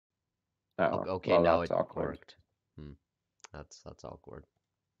Oh, Okay, well, now that's it awkward. worked. Hmm, that's awkward.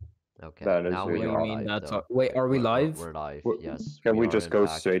 Okay, That is now really we What do you are mean awkward. live that's though. wait, are we live? We're live. W- Yes, Can we we are just in go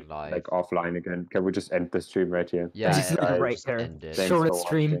fact straight like live. offline again? Can we just end the stream right here? Yeah, Thanks, Right guys. here. end it. Thanks for Shortest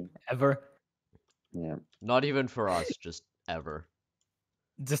stream watching. ever. Yeah. Not even for us, just ever.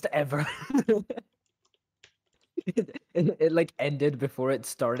 Just ever. It like ended before it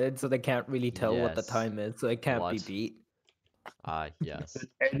started, so they can't really tell what the Yes. time is, so it can't be What? beat. Yes. It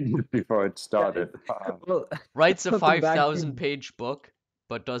ended before it started. Well, Writes a welcome back 5,000 to page book,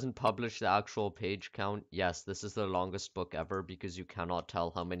 but doesn't publish the actual page count. Yes, this is the longest book ever because you cannot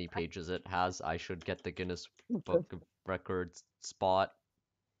tell how many pages it has. I should get the Guinness Book of Records spot.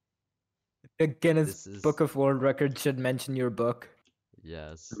 the Guinness This is, Book of World Records should mention your book.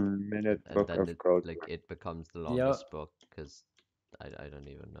 yes. Minute And book then of gold. it becomes the Yeah, longest book because I don't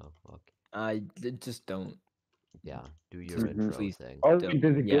even know. Okay. just don't. Yeah, do your Just intro please thing. Oh, don't.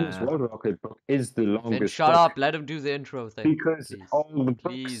 the Guinness Yeah. World Record book is the Then longest shut book up, let him do the intro thing. because Please. all the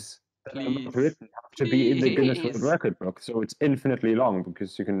Please. books that are not Please. written have to be in the Guinness World Please. Record book. So it's infinitely long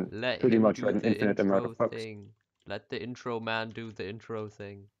because you can Let pretty him much do write an the infinite amount intro of books. thing. Let the intro man do the intro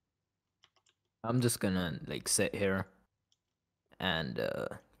thing. I'm just gonna like sit here and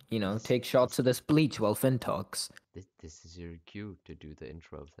This- take shots of this bleach while Finn talks. This is your cue to do the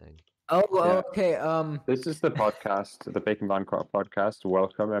intro thing. Oh, Yeah. okay. This is the podcast, the Bacon Band podcast.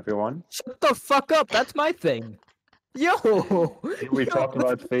 Welcome, everyone. Shut the fuck up. That's my thing. Yo, We yo, talk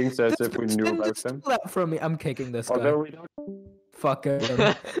about things as this if we bitch knew didn't about just them. steal that from me. I'm kicking this guy. Although we don't. Fuck him.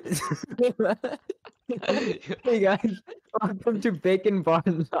 Hey guys, welcome to Bacon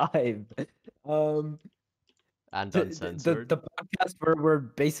Barn Live. And The uncensored. podcast where we're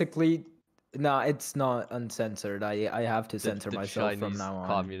basically no, it's not uncensored. I have to censor The myself from Chinese now on.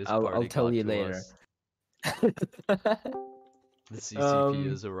 Communist I'll Party tell got you to later. us. The CCP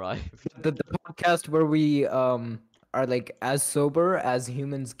has arrived. The podcast where we are like as sober as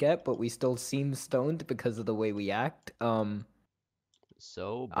humans get, but we still seem stoned because of the way we act.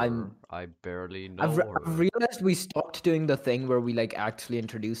 Sober. I barely know I've her. realized we stopped doing the thing where we like actually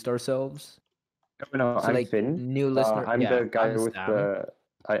introduced ourselves. No, So I'm like Finn. new listener, I'm yeah, the guy I'm with Sam. the.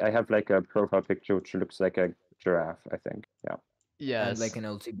 I have like a profile picture which looks like a giraffe, I think. Yeah. Yes. And like an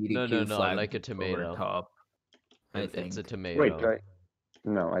LGBTQ No, flag like a over tomato. top. I think It's a tomato. Wait,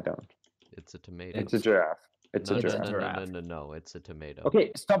 no, I don't. It's a tomato. It's a giraffe. It's No, a no, giraffe. no, no, no, giraffe. no, it's a tomato.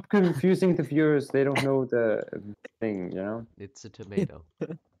 Okay, stop confusing the viewers. They don't know the thing, you know? It's a tomato.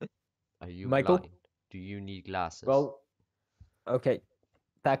 Are you Michael? blind? Do you need glasses? Well, okay,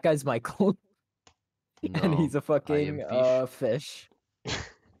 that guy's Michael, and he's No, a fucking fish. fish.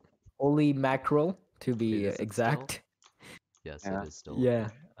 Holy mackerel, to be Is it exact. Yes, Yeah. it is still. Yeah.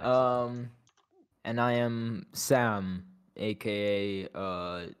 Excellent. And I am Sam, aka It's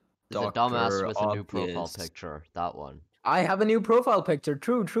a Dr. dumbass with a new profile Obvious. picture. That one. I have a new profile picture.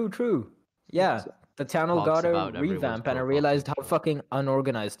 True. Yeah, the channel Talks got a about everyone's revamp, and I profile realized how picture. fucking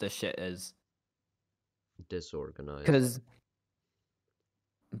unorganized this shit is. Disorganized. Because,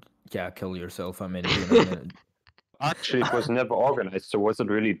 yeah, kill yourself. I mean, you know, Actually, it was never organized, so was it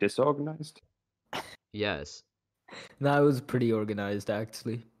really disorganized? Yes. no, it was pretty organized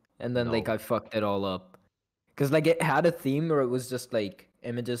actually. And then like No. I fucked it all up. Cause like it had a theme where it was just like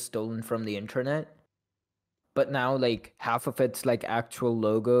images stolen from the internet. But now like half of it's like actual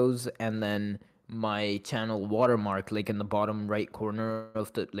logos, and then my channel watermark like in the bottom right corner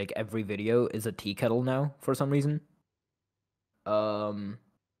of the like every video is a tea kettle now for some reason.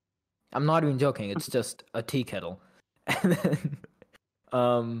 I'm not even joking, it's just a tea kettle. And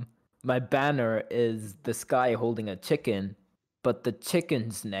then my banner is this guy holding a chicken, but the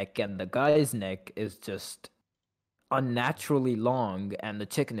chicken's neck and the guy's neck is just unnaturally long, and the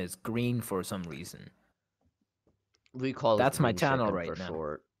chicken is green for some reason. We call That's it my green channel chicken right for now.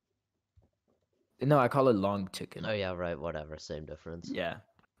 short. No, I call it long chicken. Oh yeah, right, whatever, same difference. Yeah,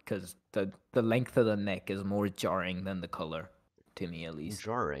 because the length of the neck is more jarring than the color, to me at least.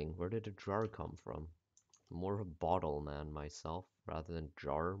 Jarring? Where did a jar come from? More of a bottle man myself rather than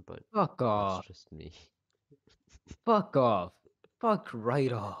jar, but Fuck off. that's just me. Fuck off. Fuck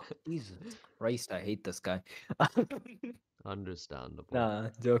right off. Jesus Christ, I hate this guy. Understandable. Nah,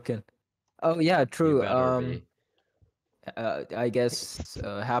 joking. Oh yeah, true. You better be. I guess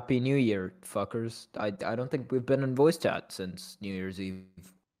Happy New Year, fuckers. I don't think we've been in voice chat since New Year's Eve.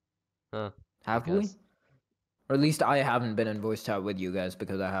 Huh. Have I we? guess. Or at least I haven't been in voice chat with you guys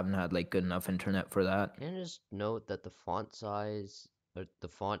because I haven't had like good enough internet for that. Can I just note that the font size, or the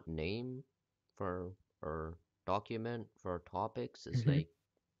font name for our document for our topics is like,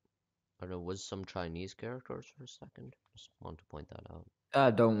 I don't know, was some Chinese characters for a second? Just want to point that out.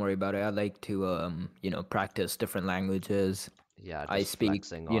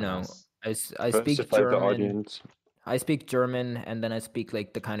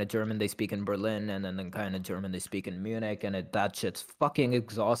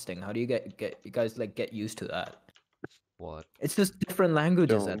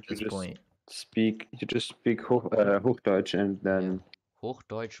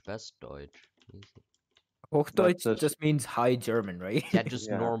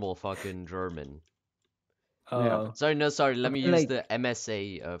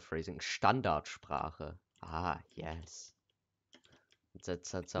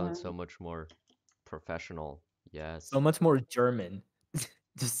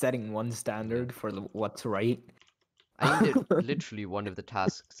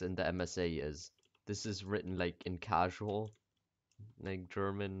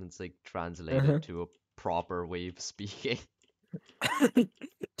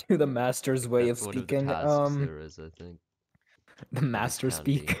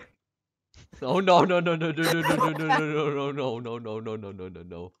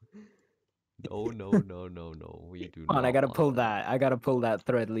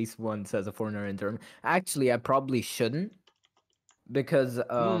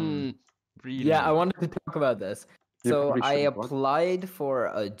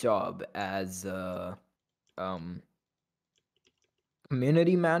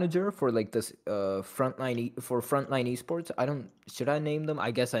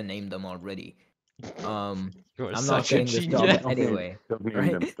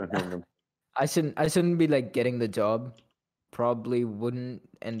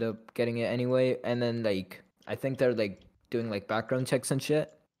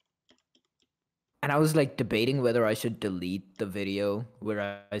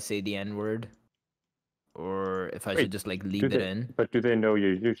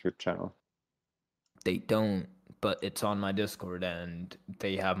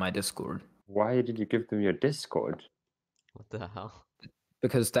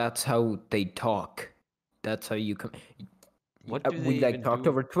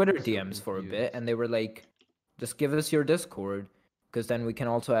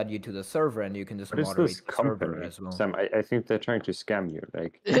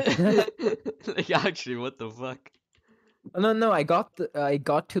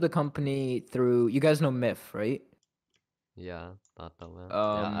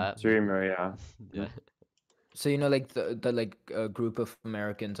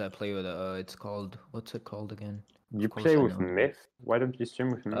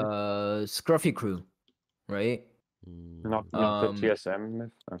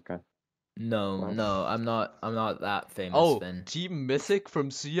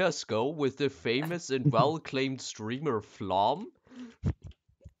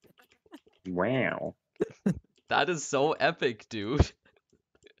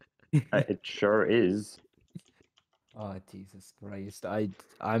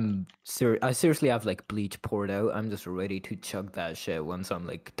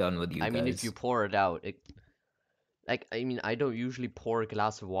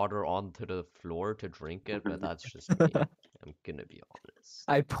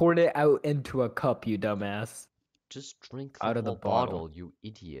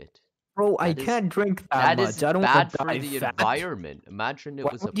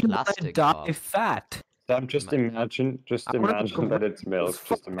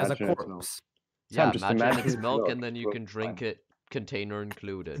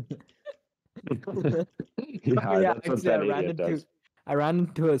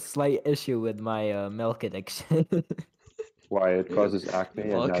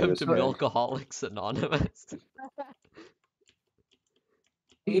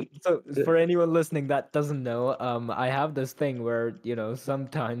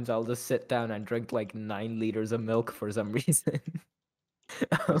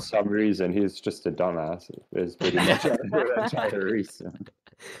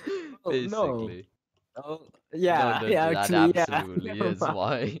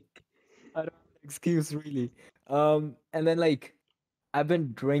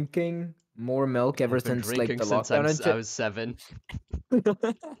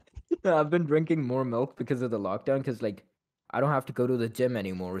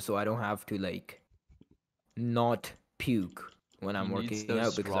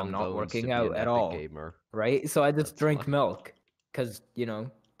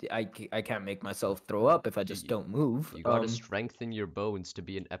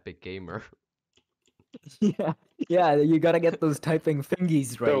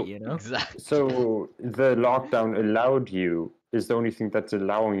 is the only thing that's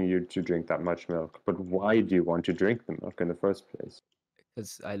allowing you to drink that much milk. But why do you want to drink the milk in the first place?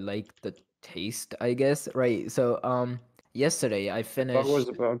 Because I like the taste, I guess. Right. So yesterday I What was finished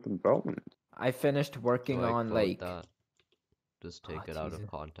about the bone? working Do I on quote like that? Just oh take it out of Jesus.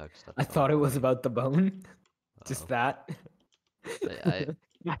 context. I That's fine thought it by was me. about the bone. Just Oh. that. I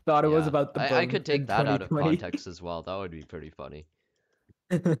I thought it was yeah. about the I bone could in take that out of 2020. context as well. That would be pretty funny.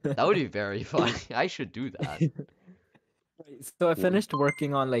 That would be very funny. I should do that. Right, so I finished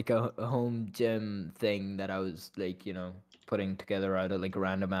working on like a home gym thing that I was like, putting together out of like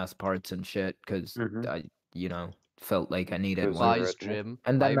random ass parts and shit because Mm-hmm. I, felt like I needed Because one. you're Vi's a nerd. gym.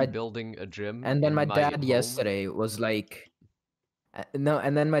 And then I'm my building a gym and then in my my dad home. yesterday was like, no,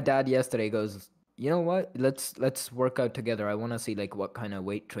 and then my dad yesterday goes, you know what? Let's work out together. I want to see like what kind of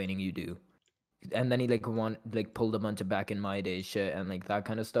weight training you do. And then he like pulled a bunch of back in my day shit and like that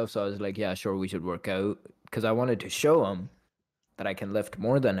kind of stuff. So I was like, yeah, sure, we should work out because I wanted to show him that I can lift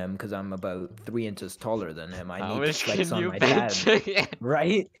more than him because I'm about 3 inches taller than him. I How need to much flex can on you my bench dad, again?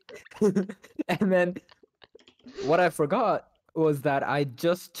 right? And then what I forgot was that I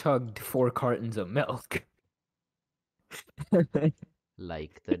just chugged 4 cartons of milk.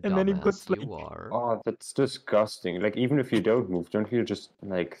 Like the And then he puts dumbass like you are. Oh, that's disgusting. Like, even if you don't move, don't you just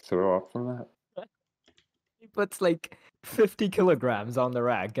like throw up from that? he puts like 50 kilograms on the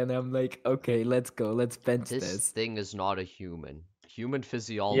rack, and I'm like, okay, let's go, let's bench This this. thing is not a human. Human Yeah.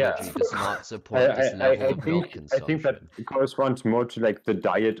 physiology does not I, support this level of milk I think that consumption. corresponds more to like the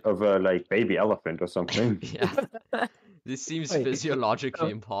diet of a like baby elephant or something. Yeah, this seems Wait, physiologically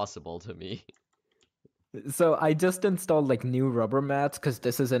so, impossible to me. so I just installed like new rubber mats because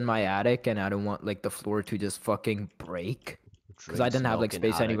this is in my attic, and I don't want like the floor to just fucking break because I Drinks didn't have like milk in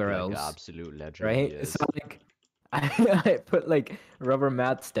space attic anywhere like an else. absolute legend he Right? is. So like I put like rubber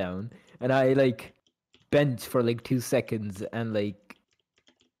mats down and I like bench for like 2 seconds and like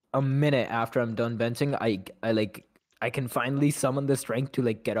a minute after I'm done benching, I can finally summon the strength to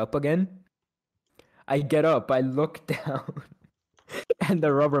like get up again. I get up, I look down, and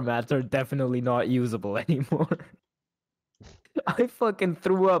the rubber mats are definitely not usable anymore. I fucking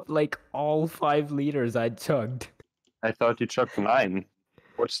threw up like all 5 liters I chugged. I thought you chugged 9.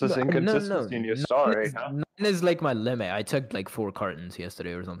 What's this No. inconsistency in your story, huh? Nine is like my limit. I chugged like 4 cartons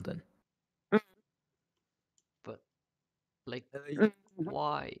yesterday or something. But, like,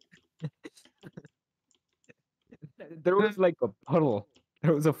 why? There was like a puddle.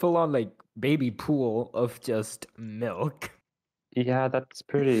 There was a full on like baby pool of just milk. Yeah, that's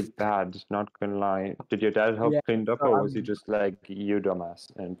pretty bad, not gonna lie. Did your dad help Yeah, clean it up, so or was he I'm just like, you dumbass,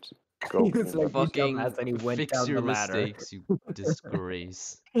 and go he clean was it like up? you Fucking dumbass and he went fix down your the ladder. mistakes, you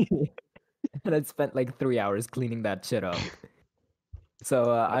disgrace. And I spent like 3 hours cleaning that shit up.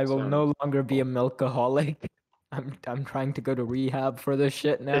 So I That will sounds no longer be a awful. milkaholic. I'm trying to go to rehab for this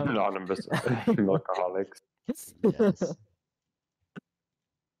shit now. Anonymous milkaholics. Yes.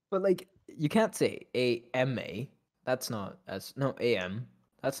 But like you can't say AMA. That's not as no AM.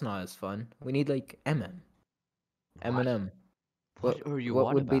 That's not as fun. We need like MM. What? Eminem. What are you What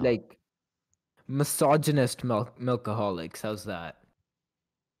on would be about? like misogynist milkaholics? How's that?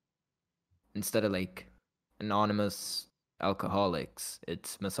 Instead of like anonymous alcoholics,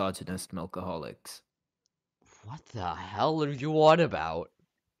 it's misogynist milkaholics. What the hell are you on about?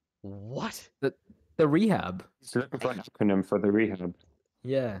 What? The rehab. He's looking for an acronym for the rehab.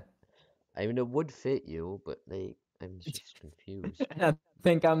 Yeah. I mean, it would fit you, but like, I'm just confused. I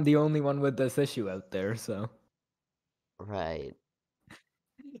think I'm the only one with this issue out there, so Right.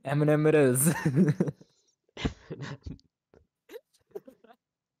 Eminem it is.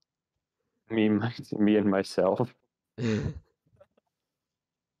 Me and myself. I'm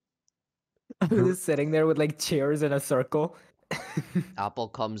just sitting there with like chairs in a circle. Apple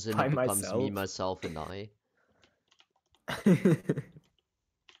comes in By and becomes me, myself. myself, and I.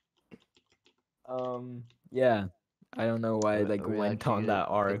 Yeah. I don't know why I Are like we went actually on gonna that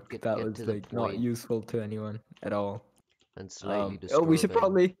arc. That get to was the like not point useful to anyone at all. and slightly Oh, we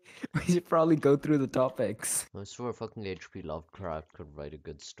disturbing? should probably go through the topics. I swear fucking H.P. Lovecraft could write a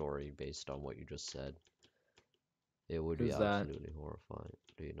good story based on what you just said. It would be Who's that? absolutely horrifying.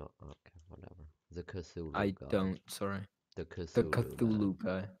 Do you not? Okay, whatever. The Cthulhu I guy. don't. Sorry. The The Cthulhu, man. Cthulhu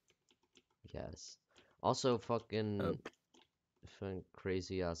guy. Yes. Also, Oh. fucking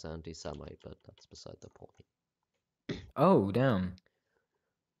crazy ass anti-Semite, but that's beside the point. Oh, damn.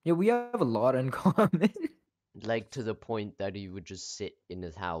 Yeah, we have a lot in common. Like to the point that he would just sit in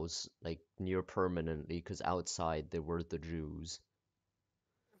his house, like near permanently, because outside there were the Jews.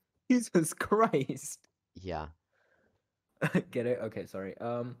 Jesus Christ. Yeah. Get it? Okay, sorry.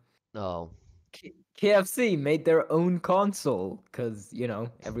 Oh, KFC made their own console because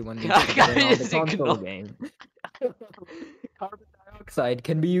everyone needs to get in on the console game. Carbon dioxide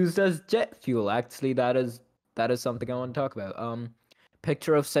can be used as jet fuel. Actually, that is something I want to talk about.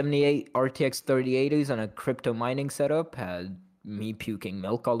 Picture of 78 RTX 3080s on a crypto mining setup had me puking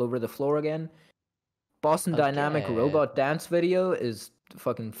milk all over the floor again. Boston Dynamic Okay. robot dance video is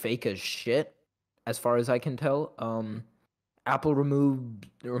fucking fake as shit, as far as I can tell. Apple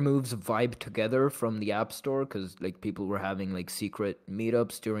removes Vibe Together from the App Store because people were having secret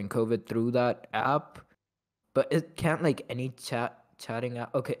meetups during COVID through that app, but it can't any chatting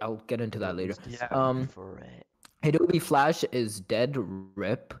app. Okay, I'll get into that later. For it. Adobe Flash is dead,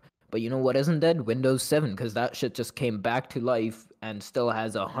 rip. But you know what isn't dead? Windows 7, because that shit just came back to life and still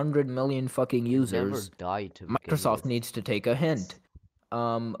has 100 million fucking users. It never died to begin Microsoft with. needs to take a hint.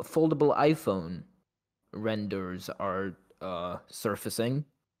 Foldable iPhone renders are surfacing.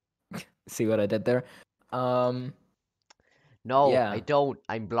 See what I did there? No, yeah. I don't.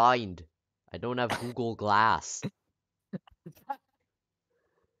 I'm blind. I don't have Google Glass.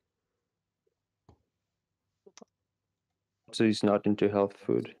 So he's not into health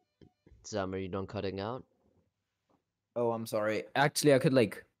food. Sam, are you done cutting out? Oh, I'm sorry. Actually, I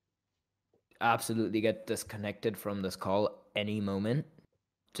could absolutely get disconnected from this call any moment,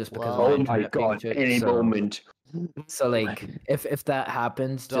 just because. Well, Oh of my god! Any moment. So if that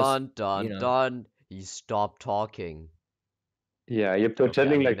happens, done. just He stopped talking. Yeah, you're Okay,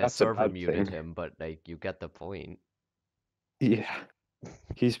 pretending the that's a server bad muted thing. him, but you get the point. Yeah,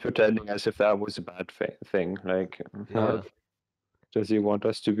 he's pretending as if that was a bad thing. Yeah. Does he want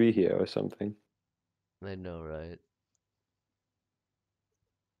us to be here or something? I know, right?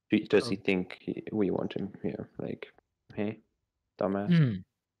 Does he think we want him here? Hey, dumbass. Hmm.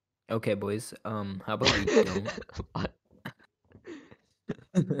 Okay, boys. How about we don't? What?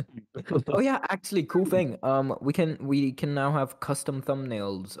 Oh yeah, actually, cool thing. We can now have custom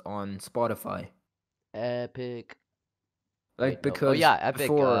thumbnails on Spotify. Epic. Like Wait, no. Oh because yeah, Epic.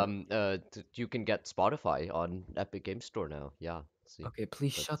 before. You can get Spotify on Epic Game Store now. Yeah. See. Okay,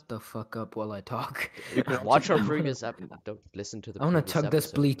 please That's- shut the fuck up while I talk. Watch our previous episode. Don't listen to the I want to previous chug this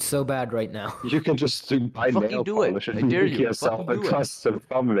episode. bleach so bad right now. You can just buy Fucking nail do it. polish I and dare make you. yourself a Fucking do it. custom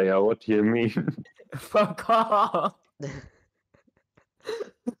thumbnail. What do you mean? Fuck off.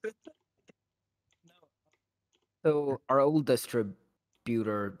 So our old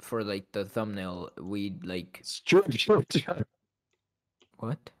distributor for the thumbnail, we Distributor.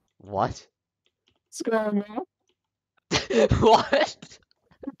 what? What? What's going on? What?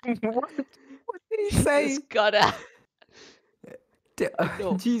 What did he say? Just got out.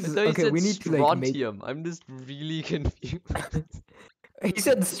 No, Jesus. I thought he Okay, said we need to make. strontium. I'm just really confused. He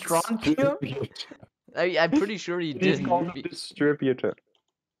said strontium. I'm pretty sure he He's did. called a distributor.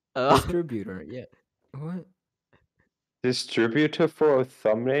 Distributor. Yeah. What? Distributor for a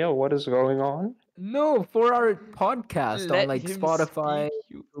thumbnail? What is going on? No, for our podcast Let on him Spotify, speak,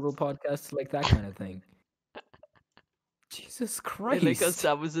 you- Google Podcasts, that kind of thing. Jesus I Christ! like how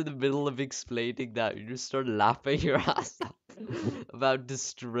Sam was in the middle of explaining that. You just started laughing your ass off about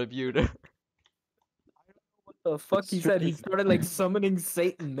distributor. What the fuck he said? He started summoning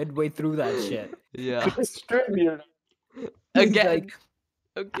Satan midway through that shit. Yeah. Distributor. He's Again.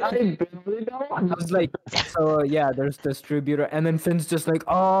 I Okay. barely know. I was like, so yeah, there's distributor, and then Finn's just like,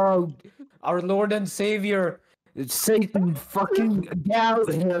 oh, our Lord and Savior, Satan, fucking get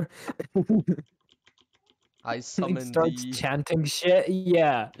out here. I He summon starts thee. chanting shit.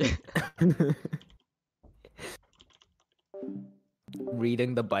 Yeah.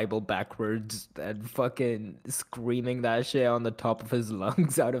 Reading the Bible backwards and fucking screaming that shit on the top of his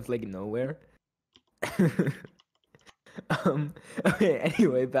lungs out of nowhere. Okay,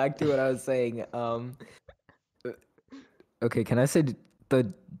 anyway, back to what I was saying. Okay, can I say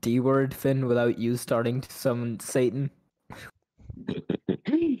the D word, Finn, without you starting to summon Satan?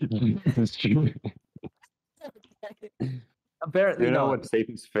 Apparently You know not. what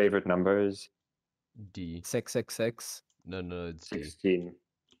Satan's favorite number is? D. 666. No, it's D. 16.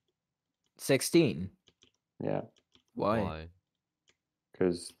 16. Yeah, Why?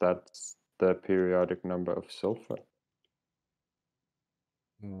 because that's the periodic number of sulfur.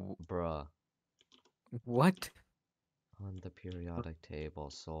 Bruh. What? On the periodic table,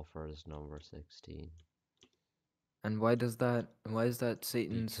 sulfur is number 16. And why is that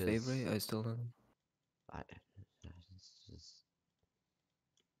Satan's favorite? I still don't. It's just...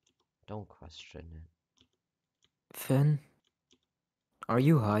 Don't question it. Finn, are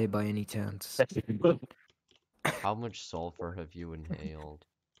you high by any chance? How much sulfur have you inhaled?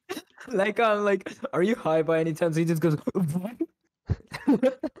 I'm like, are you high by any chance? He just goes, what?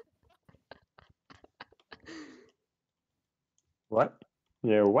 What?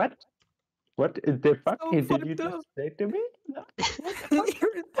 Yeah, what? What the fuck So did you fucked just up. say to me? No.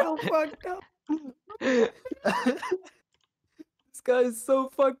 You're so fucked up. This guy is so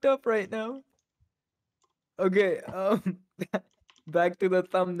fucked up right now. Okay, back to the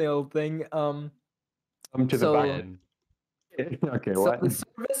thumbnail thing. Come to the So- back. Again. Okay, So what? the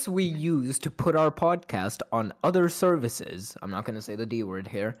service we use to put our podcast on other services, I'm not gonna say the D word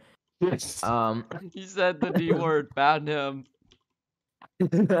here. Yes. He said the D word. Ban him.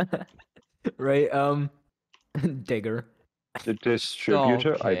 Right, digger. The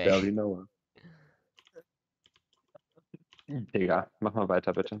distributor, I Okay. barely know her. Digga, mach mal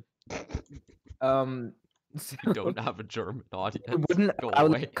weiter, bitte. So We don't have a German we audience. wouldn't Go allow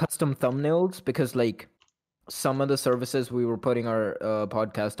away. like, custom thumbnails because like some of the services we were putting our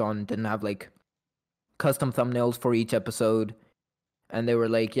podcast on didn't have like custom thumbnails for each episode, and they were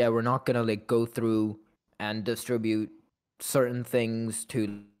like, yeah, we're not gonna like go through and distribute certain things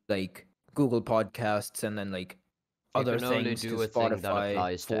to like Google Podcasts and then like You other can only things to do a thing that Spotify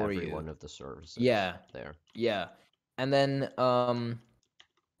applies to for every you. one of the services. Yeah. There. Yeah. And then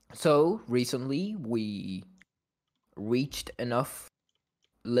so recently we reached enough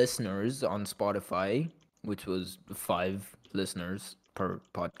listeners on Spotify, which was 5 listeners per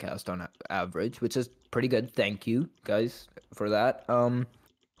podcast on average, which is pretty good. Thank you guys for that.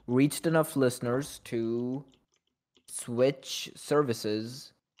 Reached enough listeners to switch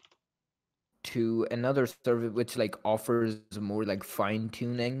services to another service which like offers more like fine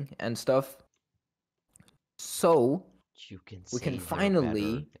tuning and stuff. So You can we say can they're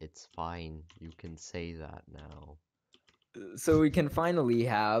finally- better. It's fine. You can say that now. we can finally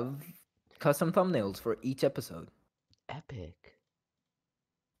have custom thumbnails for each episode. Epic.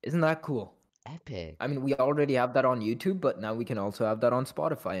 Isn't that cool? Epic. I mean, we already have that on YouTube, but now we can also have that on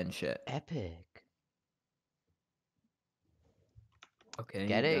Spotify and shit. Epic. Okay.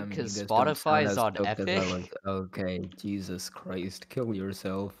 Get it? I mean, 'Cause you guys don't sound Spotify is as on stoked as I was. Epic? Okay, Jesus Christ, kill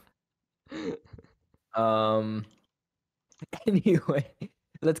yourself. Um. Anyway,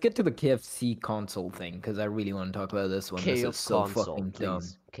 let's get to the KFC console thing because I really want to talk about this one. K This of is so console, fucking dumb.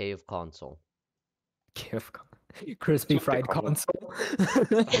 please. K of console. Crispy Just a fried comment.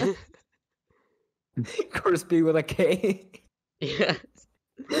 console. Crispy with a K. Yes.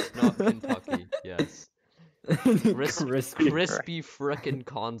 Not Kentucky. Yes. Crispy frickin'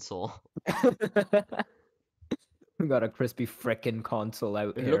 console. We got a crispy frickin' console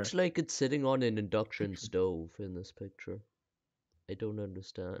out It here. looks like it's sitting on an induction stove in this picture. I don't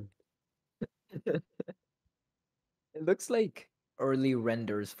understand. It looks like early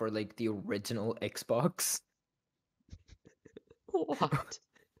renders for like the original Xbox. What?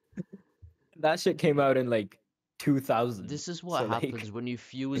 That shit came out in like 2000. This is what so, like, happens when you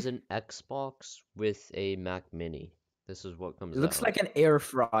fuse an Xbox with a Mac Mini. This is what comes It looks out. like an air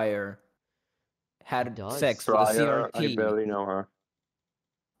fryer had does. sex with a Fryer, I CRT barely know her.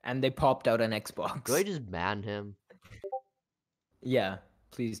 and they popped out an Xbox. Do I just ban him? Yeah,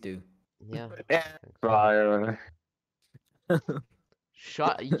 please do. Yeah. Fryer.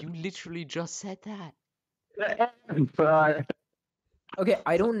 Shut. You literally just said that. Fryer. Okay,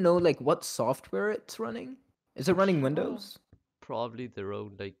 I don't know like what software it's running. Is it running Windows? Probably their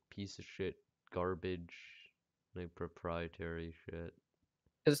own like piece of shit garbage, like proprietary shit.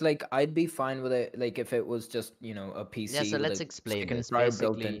 Because like I'd be fine with it like if it was just, you know, a PC Yeah, so with let's a explain chicken this. fryer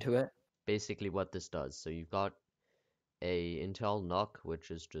built Basically- into it. Basically what this does. So you've got a Intel NUC,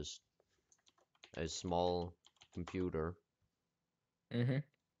 which is just a small computer Mm-hmm.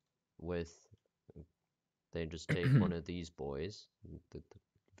 with they just take one of these boys,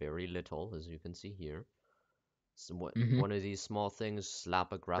 very little as you can see here. So Mhm. one of these small things,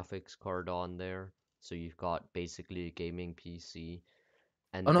 slap a graphics card on there, so you've got basically a gaming PC.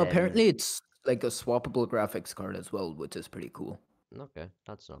 And Oh no, then- apparently it's like a swappable graphics card as well, which is pretty cool. Okay,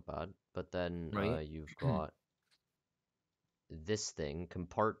 that's not bad. But then Right. you've got this thing,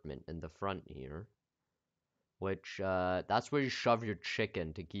 compartment in the front here, which that's where you shove your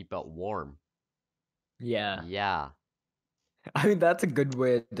chicken to keep it warm. Yeah. Yeah. I mean that's a good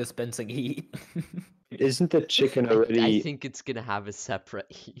way of dispensing heat. Isn't the chicken I already? think it's gonna have a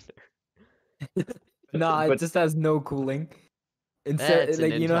separate heater. Nah, it but- just has no cooling. Instead, it's an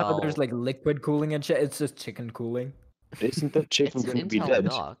like you know how there's Intel- like liquid cooling and shit. It's just chicken cooling. Isn't the chicken It's an going to be Intel dead?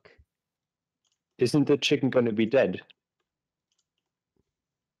 NUC. Isn't the chicken going to be dead?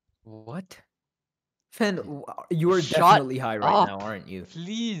 What? Finn, you are Shut definitely high right now, up. aren't you?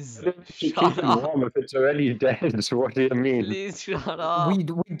 Please, To keep shut it up. warm if it's already dead. What do you mean? Please shut up. We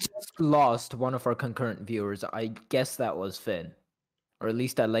just lost one of our concurrent viewers. I guess that was Finn, or at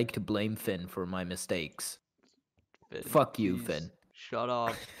least I like to blame Finn for my mistakes. Finn, Fuck you, please, Finn. shut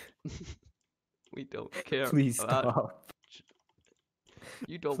up. We don't care Please about. stop.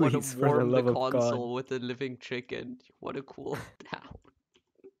 You don't want to Please, for the warm the love of God. console with a living chicken. You want to cool it down.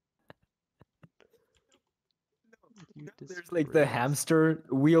 You There's like the disgrace. hamster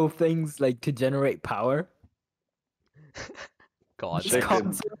wheel things like to generate power. God, This Chicken.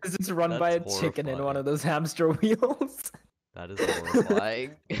 console is just run by a That's chicken in one horrifying. of those hamster wheels. that is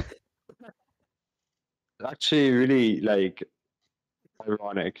horrifying. Actually, really like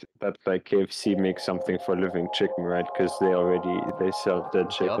ironic that like KFC makes something for living chicken, right? Because they sell dead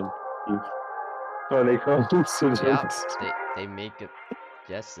chicken. Oh, they call it Yeah, they make it.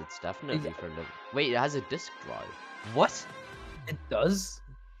 Yes, it's definitely for living. Wait, it has a disk drive. What? It does?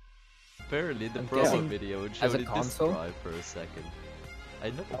 Apparently, the I'm promo guessing video as showed a a disk console? drive for a second. I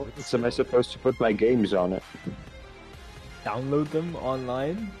know. How But else am I still. supposed to put my games on it? Download them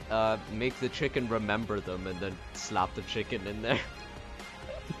online? Make the chicken remember them and then slap the chicken in there.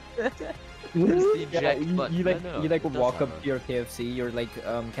 Where's the eject button? you like No, you like it does walk have up a- to your KFC, you're like,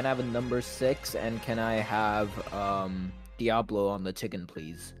 can I have a number 6 and can I have Diablo on the chicken,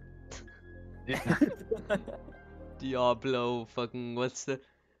 please? Diablo, fucking what's the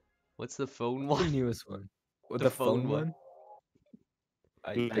phone What's the one? newest one? The The phone phone one. one?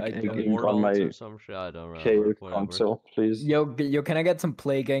 I Like don't Ink on Worlds my or some shit. I don't remember. cave Whatever. console, please. Yo, can I get some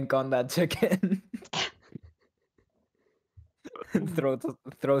plague ink on that chicken?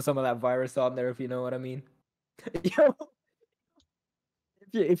 throw some of that virus on there if you know what I mean. Yo,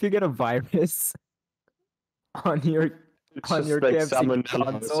 if you get a virus on your It's on just your like KFC salmonella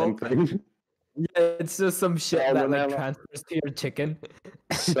or console, something. yeah, it's just some shit that like Salmonella. transfers to your chicken.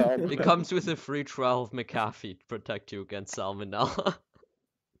 It comes with a free trial of McAfee to protect you against salmonella.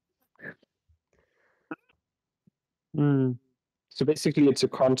 So basically, it's a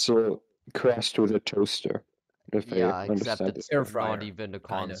console crashed with a toaster. If Yeah, I except understand it's Air this. fryer, not even a kinda.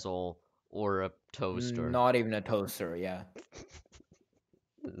 console or a toaster. Not even a toaster, yeah.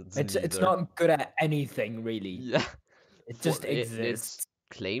 It's neither. not good at anything really. Yeah. It just It exists.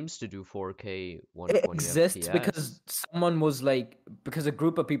 claims to do 4K It 120 exists FPS. because someone was like, because a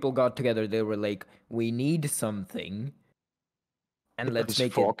group of people got together, they were like, we need something, and let's It's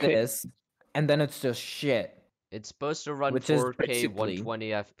make 4K? it this, and then it's just shit. It's supposed to run Which is 4K basically 120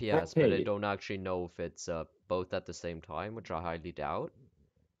 FPS, but I 4K. don't actually know if it's both at the same time, which I highly doubt.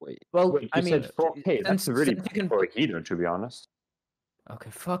 Well, Wait, I you mean, said 4K. That's since really you bad can for a put- heater, to be honest. Okay,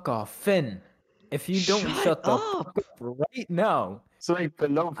 fuck off, Finn. If you don't shut the up! fuck up right now, It's like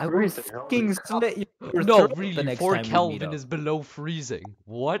below I will freezing. fucking slit your No, throat the really, next 4 time we meet Kelvin up. is below freezing.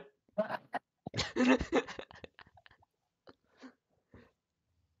 What?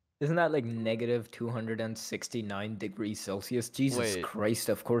 Isn't that like negative 269 degrees Celsius? Jesus Wait. Christ,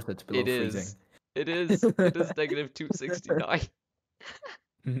 of course it's below It freezing. is. It is. It is negative 269.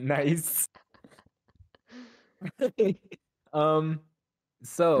 Nice.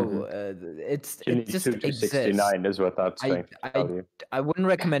 So it You need just 2 to exists. 69 is what that's trying to tell you. I wouldn't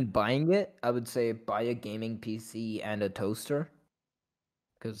recommend buying it. I would say buy a gaming PC and a toaster,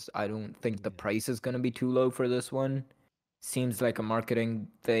 because I don't think the price is gonna be too low for this one. Seems like a marketing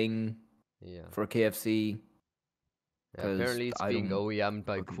thing Yeah. for KFC. Yeah, apparently it's I being don't OEM'd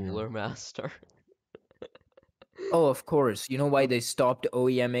by fucking know. Cooler Master. Oh, of course. You know why they stopped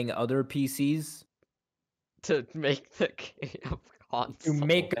OEMing other PCs? To make the KF console. To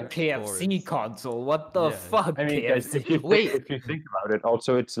make a of KFC course. console. What the Yeah. fuck, I mean, guys, KFC? if you think about it,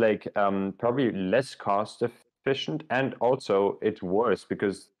 also it's like probably less cost efficient, and also it's worse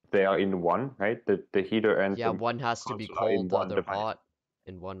because they are in one, right? The heater and Yeah, the one has to be console are in cold, the one other device. hot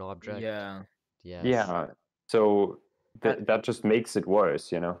in one object. Yeah. Yes. Yeah, so that just makes it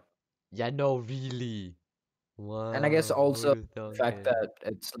worse, you know. Yeah, no, really. Wow. And I guess also who'd the thunk fact it? that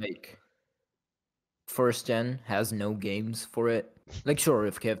it's like first gen has no games for it. Like, sure,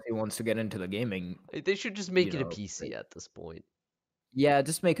 if KFC wants to get into the gaming, They should just make you it a know, PC like- at this point. yeah,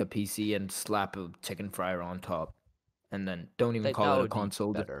 just make a PC and slap a chicken fryer on top, and then don't even That call it a would be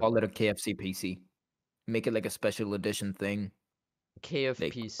console. Just better. call it a KFC PC. Make it like a special edition thing, like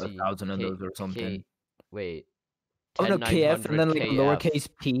KFPC. 1,000 of those or something. Wait. Oh no, KF and then like a 10900 lowercase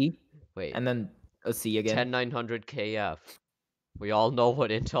p, Wait. and then a C again. 10900 KF. We all know what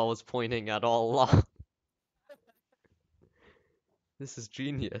Intel was pointing at all along. This is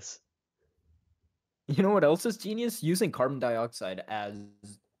genius. You know what else is genius? Using carbon dioxide as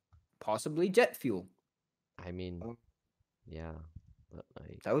possibly jet fuel. I mean, yeah, but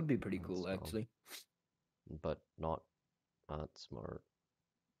like That would be pretty cool, dumb. actually. But not smart.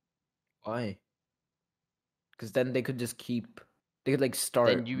 Why? Because then they could just keep They could like Then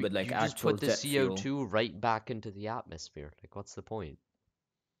start you with like just actual put the jet fuel. CO2 right back into the atmosphere. Like, what's the point?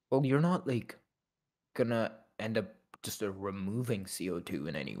 Well, you're not like gonna end up just removing CO2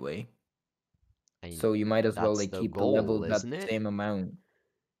 in any way. I So you might as well that's like the keep the level goal, that isn't it? same amount.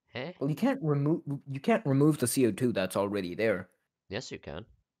 Eh? Well, you can't remove the CO2 that's already there. Yes, you can.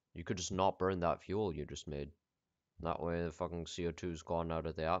 You could just not burn that fuel you just made. That way the fucking CO2's gone out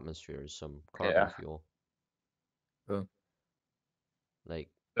of the atmosphere as some carbon Yeah. fuel. Oh. Like,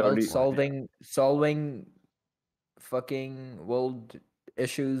 The Well, only- solving fucking world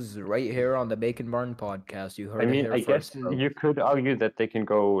issues right here on the Bacon Barn podcast. You heard I it mean, here I guess first. Bro. you could argue that they can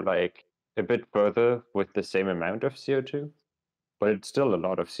go like a bit further with the same amount of CO2, but it's still a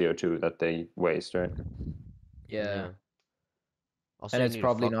lot of CO2 that they waste, right? Yeah. Also, And you it's need a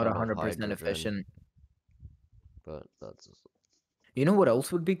probably fuck not ton of 100% hydrogen, efficient. but that's You know what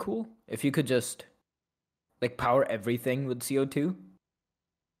else would be cool? If you could just like power everything with CO2.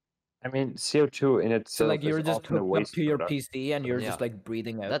 I mean, CO2 in So itself like is you're just often a hooked up waste to your product. PC and you're Yeah. just like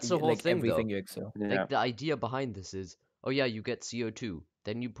breathing out That's the whole like thing, everything though. you exhale. Yeah. like the idea behind this is, oh yeah, you get CO2,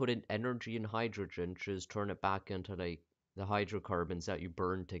 then you put in energy and hydrogen to just turn it back into like the hydrocarbons that you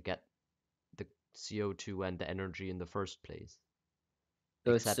burn to get the CO2 and the energy in the first place.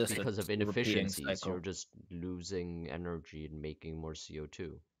 So it's Except just a because of repeating inefficiencies, cycle. you're just losing energy and making more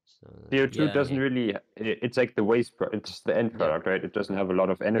CO2. So CO2 Yeah. doesn't really, it's like the waste, it's the end Yeah. product, right? It doesn't have a lot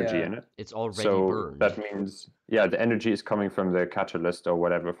of energy Yeah. in it. it's already So burned. that means, yeah, the energy is coming from the catalyst or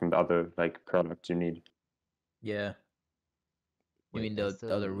whatever, from the other like products you need, Yeah. You Wait, mean the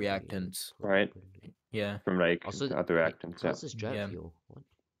other ethylene reactants? right? propylene. Yeah. From like Also, the other wait, reactants. how's this jet Yeah. fuel? What?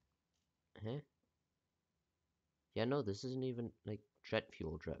 Huh? Yeah, no, this isn't even like jet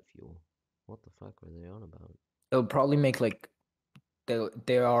fuel. What the fuck were they on about? They'll probably make like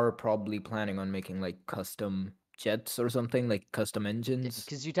they are probably planning on making like custom jets or something, like custom engines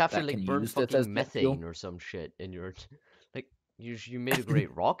Because you'd have to that like can burn use this as fucking jet fuel. methane or some shit in your like you made a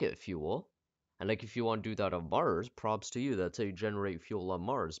great rocket fuel, and like if you want to do that on Mars, props to you. That's how you generate fuel on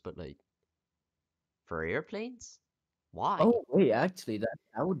Mars. But like for airplanes, why? Oh wait, actually that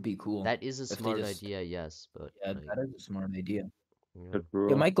would be cool. That is a if they smart just- idea, yes, but Yeah, like, that is a smart idea. yeah, Good Hey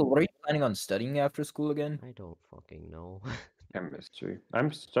rule. Michael, what are you planning on studying after school again? I don't fucking know. Chemistry. I'm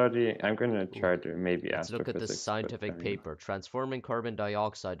gonna try to maybe Let's look at this astrophysics, but scientific I don't know. paper. Transforming carbon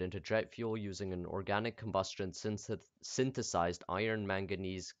dioxide into jet fuel using an organic combustion synthesized iron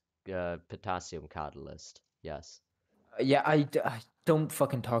manganese potassium catalyst. Yes. Yeah, don't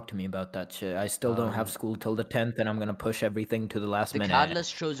fucking talk to me about that shit. I still don't have school till the 10th, and I'm gonna push everything to the last The minute.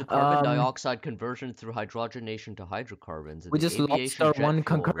 catalyst shows a carbon dioxide conversion through hydrogenation to hydrocarbons. We The just lost aviation our jet one fuel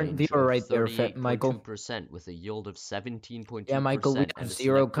concurrent range viewer of right there, Michael. 38.2% with a yield of 17.2% Yeah, Michael, we and have a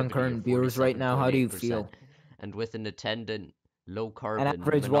 0 selectivity concurrent of viewers right now. How do you 47.8%, feel? and with an attendant low An carbon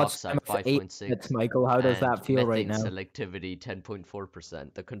average watch time monoxide of 8 minutes, 5.6 Michael. How does and that feel right methane now? selectivity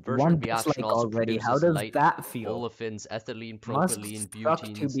 10.4%. The conversion One reaction dislike also already. How produces does light that feel? olefins, ethylene, Must propylene, suck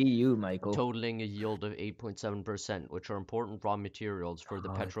to butenes, be you, Michael. totaling a yield of 8.7%, which are important raw materials for the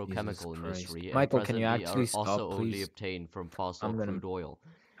Oh, Jesus petrochemical Christ. industry and Michael, can you presently actually are stop, also only please? obtained from fossil I'm gonna- crude oil.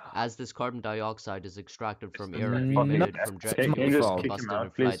 As this carbon dioxide is extracted from It's air not emitted fucking- from jet Can you fuel just when kick him combusted out,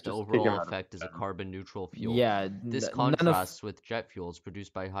 in please? flight, the Just kick him overall out of effect is a the carbon neutral fuel. Yeah, This none of contrasts with jet fuels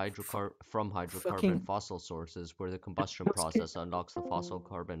produced by from hydrocarbon fucking- fossil sources, where the combustion process unlocks the fossil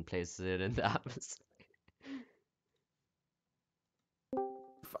carbon and places it in the atmosphere.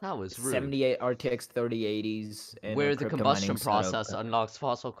 That was rude. 78 RTX 3080s in Where a the crypto combustion mining setup. process unlocks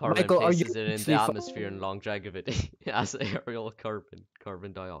fossil carbon Michael, and are you places it in the actually atmosphere in longevity as aerial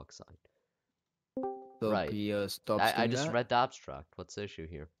carbon dioxide. So Right. he stops I doing just that? read the abstract. What's the issue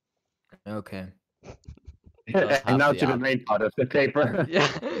here? Okay. That's half And now the to the ab- main part of the paper. Yeah,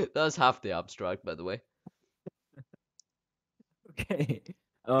 that's half the abstract, by the way. Okay.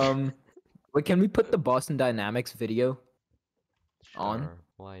 Wait, can we put the Boston Dynamics video on? Sure,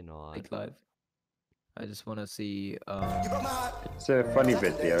 why not? like live? I just want to see. It's a funny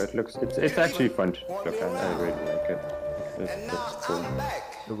video. It's actually fun to look at. I really like it. It's cool.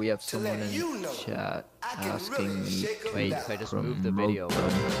 So we have someone in chat asking me. Wait, if I just move the video.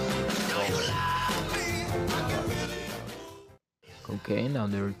 Okay, now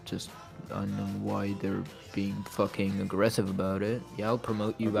they're just. I don't know why they're being fucking aggressive about it. Yeah, I'll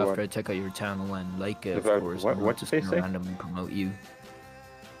promote you About after I check out your channel and like it, of About course. what? I'm not What just did they gonna say? randomly promote you.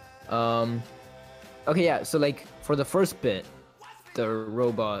 Okay, yeah. So like for the first bit, the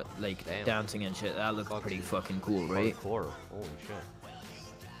robot like Damn. dancing and shit, that looks Fuck pretty you. fucking cool, right? Hardcore. Holy shit.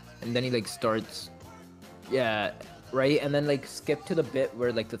 And then he like starts, yeah, right. And then like skip to the bit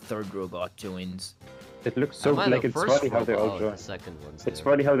where like the third robot joins, It looks so Am I like the it's first funny how they all robot? Oh, join. the second one's It's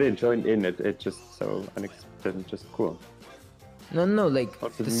there. funny how they join in. It just so unexpected and just cool. No, like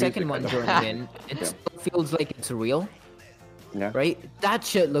Also, the the second music, I one love joining the in, music. it Yeah. still feels like it's real, Yeah. right? That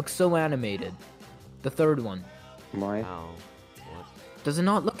shit looks so animated. The third one. Why? How? What? Does it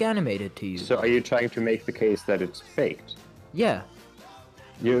not look animated to you? So are you trying to make the case that it's faked? Yeah.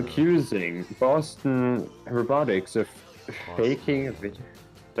 You're No. accusing Boston Robotics of Boston faking Robotics.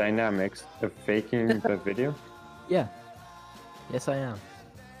 Dynamics of faking the video? Yeah. Yes, I am.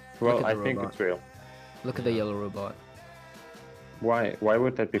 Well, at I the think robot. it's real. Look at the Yeah. yellow robot. Why? Why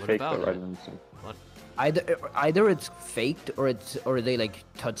would that be What fake about though? I it? don't understand. What? Either it's faked or they like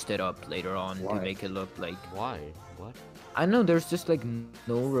touched it up later on Why? to make it look like. Why? What? I know there's just like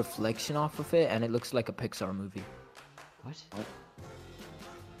no reflection off of it, and it looks like a Pixar movie. What? What?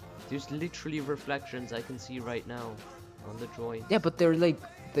 There's literally reflections I can see right now on the joint. Yeah, but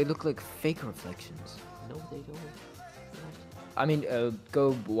they look like fake reflections. No, they don't. What? I mean,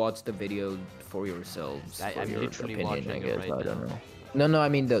 go watch the video for yourselves. I'm your literally opinion, watching I it guess. right I don't now. know. No, I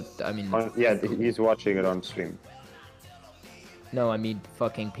mean Yeah, he's watching it on stream. no, I mean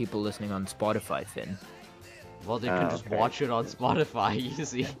fucking people listening on Spotify, Finn. Well, they can just okay. watch it on Spotify,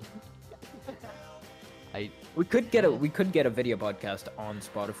 easy. We could get a video podcast on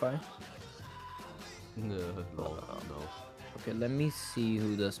Spotify. No, no. Okay, let me see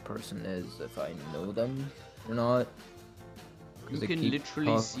who this person is, if I know them or not. 'Cause You they can keep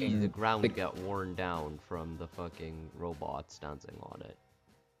literally see the talking- ground they- get worn down from the fucking robots dancing on it.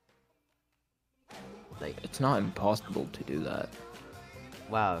 Like, It's not impossible to do that.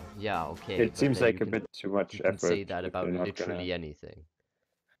 wow, yeah, okay. It but seems then like you a can- bit too much You can effort. say that if about they're not literally gonna... anything.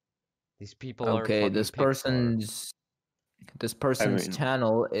 These people are Okay, fucking this Pixar. person's mean-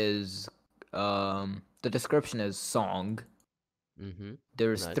 channel is the description is song. Mm-hmm.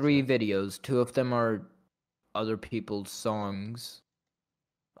 There's Nice, 3 yeah. videos. 2 of them are other people's songs.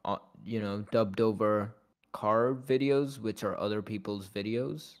 Dubbed over car videos, which are other people's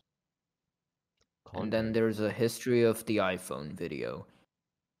videos. And then Content. there's a history of the iPhone video.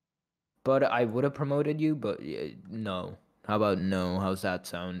 But I would have promoted you, but no. How about no? How's that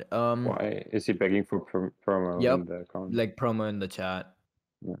sound? Why is he begging for promo Yep, in the comment? like promo in the chat.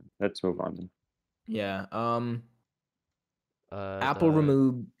 Yeah, let's move on. Yeah. Uh, Apple the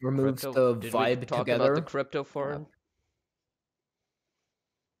removes crypto. the Did we vibe talk together. about the crypto foreign?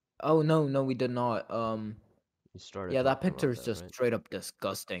 Oh no, we did not. You started. Yeah, that talking about picture is that, just right? straight up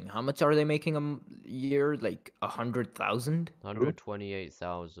disgusting. How much are they making a year? Like 100,000?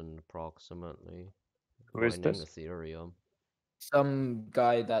 128,000 approximately. Who is Mining this? Ethereum. Some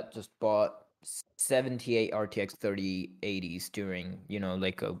guy that just bought 78 RTX 3080s during,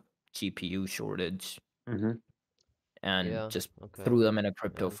 like a GPU shortage Mm-hmm. and Yeah, just okay. threw them in a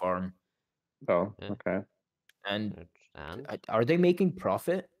crypto And- farm. Oh, Yeah. okay. And And are they making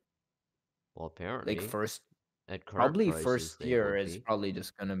profit? well, apparently, Like first, at current probably prices, first they year would is be. probably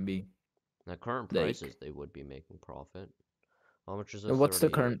just gonna be. At current like- prices, they would be making profit. How much is a What's the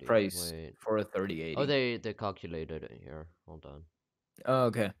current 3080? price Wait. for a 3080? Oh, they calculated it here. Hold on. Oh,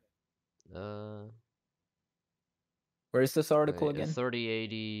 okay. Where's this article Wait, a again?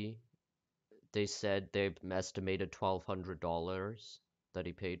 3080. They said they've estimated $1,200 that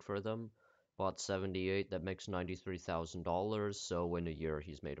he paid for them. Bought 78. That makes $93,000. So in a year,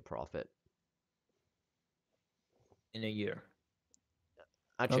 he's made a profit. In a year.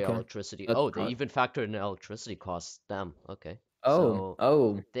 Actually, Okay. electricity. That's Oh, they not- even factored in electricity costs. Damn. Okay. Oh,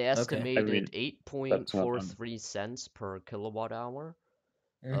 So they okay. estimated that's not 8.43 cents per kilowatt hour.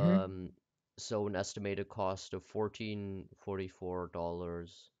 Mm-hmm. So an estimated cost of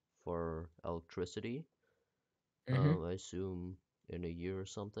 $14.44 for electricity. Mm-hmm. I assume in a year or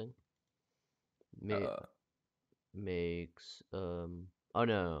something. Uh, Makes oh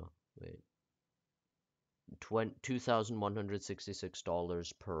no, wait.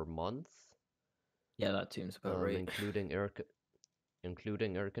 $2,166 per month. yeah, that seems about right.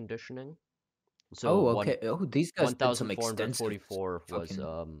 Including air conditioning. Oh, So okay. Oh, these guys did some extensive 1,444 was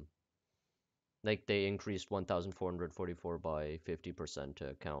fucking- like they increased 1,444 by 50% to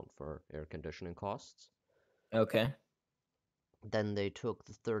account for air conditioning costs. Okay. Then they took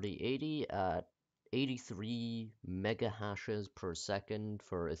the 3080 at 83 mega hashes per second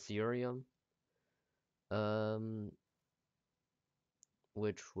for Ethereum,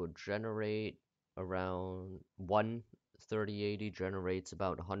 which would generate around 3080 generates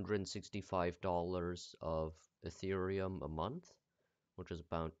about $165 of Ethereum a month, which is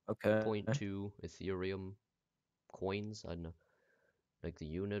about Okay. 0.2 Ethereum coins. I don't know, like the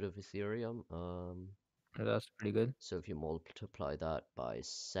unit of Ethereum. That's pretty good. So if you multiply that by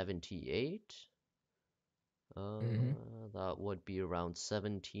 78, That would be around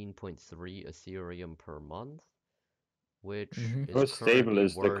 17.3 Ethereum per month, which is How stable currently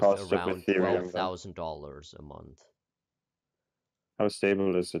is the worth cost of around Ethereum then? $12,000 a month. How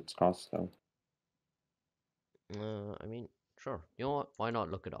stable is its cost though? I mean, sure. You know what? Why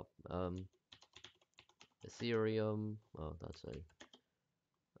not look it up? Ethereum. Oh, that's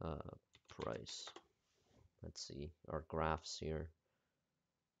a price. Let's see our graphs here.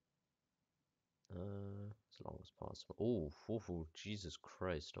 As long as possible. Oh, Jesus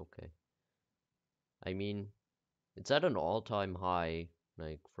Christ. Okay. I mean, it's at an all-time high,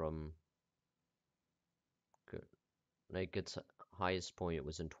 like from like its highest point it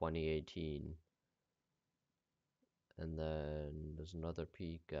was in 2018, and then there's another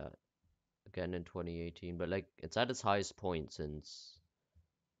peak at again in 2018, but like it's at its highest point since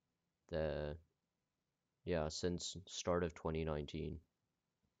the since start of 2019.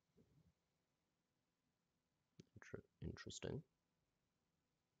 Interesting.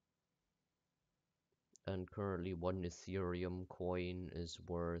 And currently one Ethereum coin is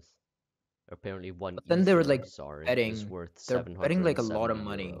worth apparently one But then they were Ether, like sorry, is betting. worth They're betting like a lot of 770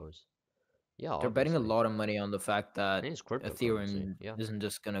 money. euros. Yeah, They're betting a obviously. lot of money on the fact that It's cryptocurrency. Ethereum Yeah. isn't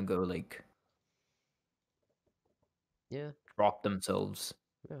just gonna go like Yeah. drop themselves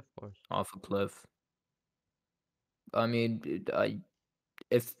Yeah, of course. off a cliff. I mean,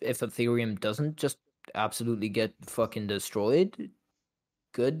 if Ethereum doesn't just absolutely get fucking destroyed,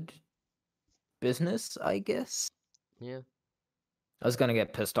 good business, I guess. Yeah. I was gonna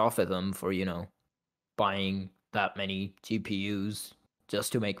get pissed off at them for, buying that many GPUs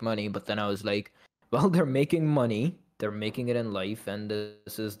just to make money, but then I was like, well, they're making money, they're making it in life, and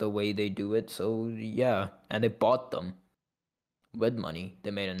this is the way they do it, so yeah. And they bought them with money.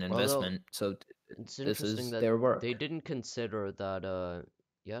 They made an Although investment, so it's this interesting is that their work. they didn't consider that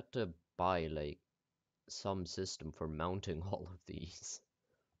you have to buy like some system for mounting all of these.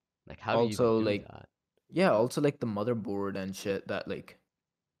 Like how do you even Also, do like, that? yeah, also like the motherboard and shit that like,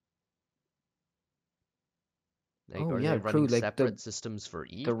 Like oh are they yeah, true, running like separate systems for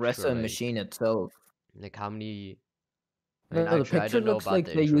the each or Ressa machine itself. like how many I mean No, the actually I picture don't know looks about like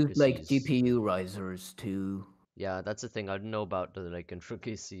the they used like intricacies. GPU risers to. Yeah, that's the thing. I don't know about the like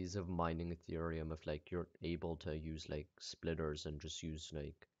intricacies of mining Ethereum if like you're able to use like splitters and just use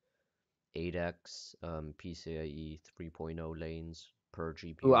like 8x PCIe 3.0 lanes per Oh,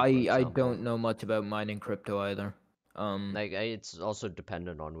 GPU, for I example. don't know much about mining crypto either. Like it's also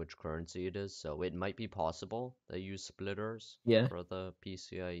dependent on which currency it is, so it might be possible they use splitters Yeah. for the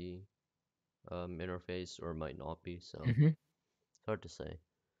PCIe interface, or it might not be. So Mm-hmm. it's hard to say.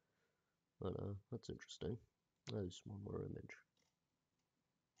 But that's interesting. There's one more image.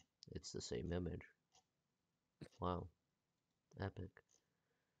 It's the same image. Wow, epic.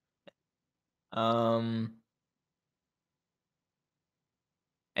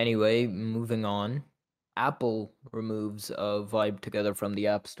 Anyway, moving on. Apple removes Vibe Together from the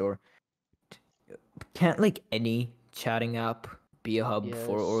App Store. Can't like any chatting app be a hub for Yes,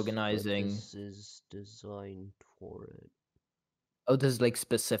 but organizing? this is designed for it. Oh, this is like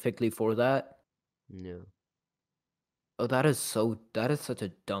specifically for that? Yeah. Oh, that is such a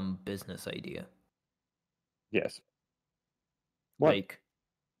dumb business idea. Yes. What? Like,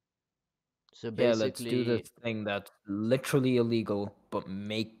 So yeah, let's do basically, this thing that's literally illegal, but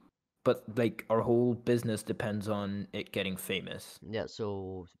like our whole business depends on it getting famous. yeah,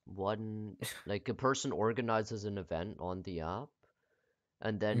 so like a person organizes an event on the app,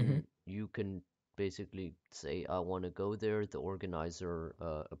 and Mm-hmm. then you can basically say, I want to go there. The organizer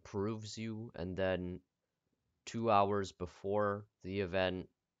approves you, and then 2 hours before the event,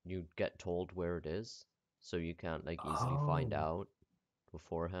 you get told where it is, so you can't like easily find Oh, out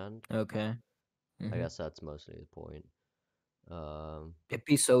beforehand. okay. I Mm-hmm. guess that's mostly the point. Um, It'd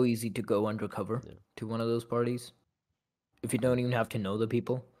be so easy to go undercover yeah, to one of those parties if you don't even have to know the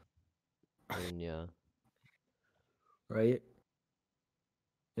people, I mean, yeah. right?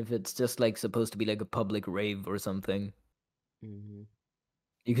 If it's just like supposed to be like a public rave or something, Hmm.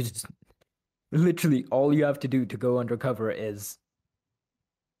 you could just literally all you have to do to go undercover is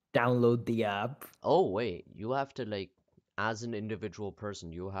download the app. Oh, wait, you have to like, as an individual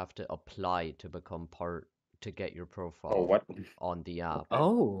person, you have to apply to become part to get your Oh, profile what? on the app Okay.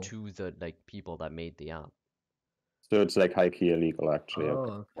 Oh. to the like people that made the app. So it's like high key illegal, actually.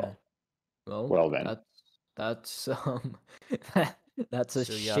 Okay. Oh, okay. Well then. That's that's a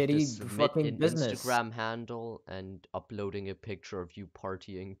So you have to shitty submit fucking an business. Instagram handle and uploading a picture of you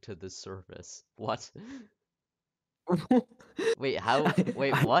partying to the service. What? Wait, how?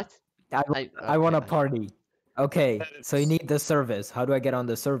 Wait, I, what? I, I want Okay, a party. Okay, so you It's need the service. How do I get on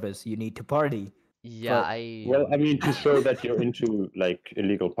the service? You need to party. Yeah, But Well, I mean, to show that you're yeah, into like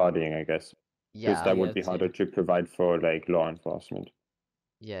illegal partying, I guess, because that would yeah, be harder too. to provide for like law enforcement.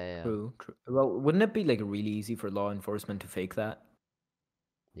 yeah. True, true. Well, wouldn't it be like really easy for law enforcement to fake that?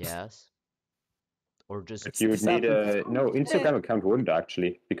 Yes. Or just But you would This need app is a so no sick. Instagram account wouldn't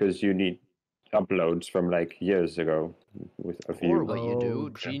actually, because you need uploads from like years ago with of or you, what you do, Oh,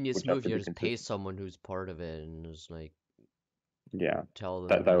 genius which have move, to you be just pay consistent. someone who's part of it and just like Yeah, tell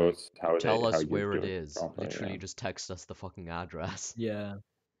that them that like was tell how us you where do it it is. properly. Yeah. Literally just text us the fucking address. yeah.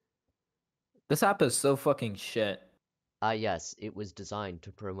 This app is so fucking shit. Ah, yes, it was designed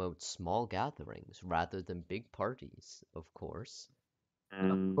to promote small gatherings rather than big parties, of course.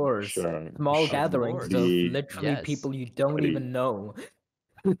 Of course, Sure, small sure. Of gatherings of course. Buddy, literally Yes. people you don't buddy. even know.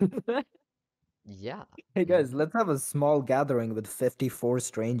 Yeah. Hey guys, let's have a small gathering with 54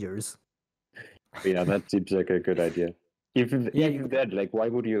 strangers. Yeah, that seems like a good idea. Even Yeah, you even then, like, why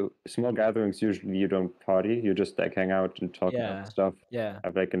would you? Small gatherings usually you don't party. You just like hang out and talk about yeah, stuff, yeah.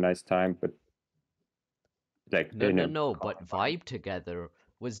 have like a nice time, but like No, in no, a no, car but environment. Vibe Together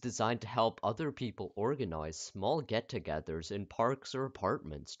was designed to help other people organize small get-togethers in parks or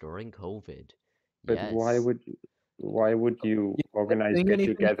apartments during COVID. But Yes. why would you You guys organize doing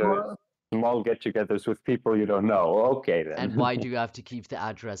anything get-togethers, tomorrow? small get-togethers with people you don't know? Okay And then. why do you have to keep the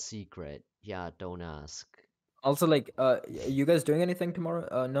address secret? Yeah, don't ask. Also, like, you guys doing anything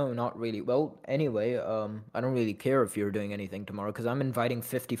tomorrow? No, not really. Well, anyway, I don't really care if you're doing anything tomorrow because I'm inviting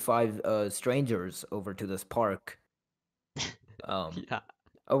 55 strangers over to this park. Um, Yeah.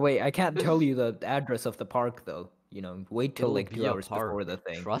 oh wait, I can't tell you the address of the park though. You know, wait till It'll like be 2 a hours before the park.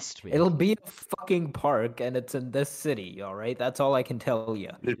 thing. Trust me. It'll be a fucking park and it's in this city, all right? That's all I can tell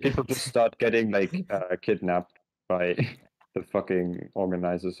you. Did people just start getting like kidnapped by the fucking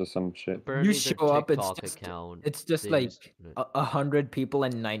organizers or some shit? You Apparently their show up, TikTok account, it's just they just like 100 people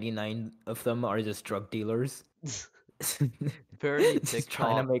and 99 of them are just drug dealers. apparently Just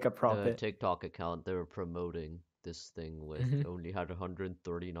trying to TikTok, make a the profit. TikTok account they were promoting this thing with Mhm. only had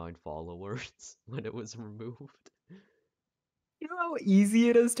 139 followers when it was removed. You know how easy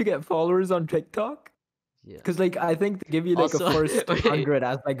it is to get followers on TikTok? Yeah. Because like I think they give you like a Also, first wait, 100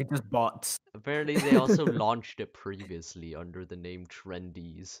 as like just bots. apparently they also launched it previously under the name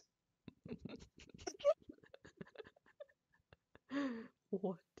Trendies.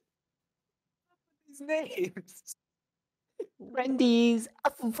 What? These names. What? Friendies,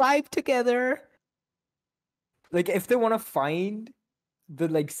 a vibe together. Like if they want to find the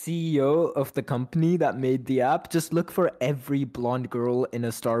like CEO of the company that made the app, just look for every blonde girl in a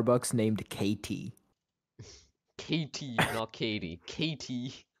Starbucks named Katie. Katie, not Katie.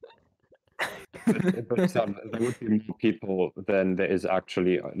 Katie. But there would be more people than there is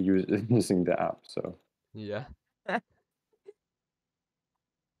actually using the app. So Yeah. What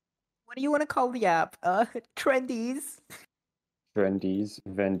do you want to call the app? Trendies. trendies.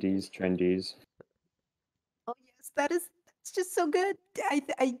 Oh yes, that's just so good.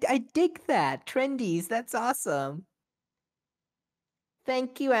 I dig that. Trendies, that's awesome.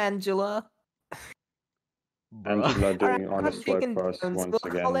 Thank you, Angela. Bruh. Angela All right, doing I'm honest work taking for us turns. once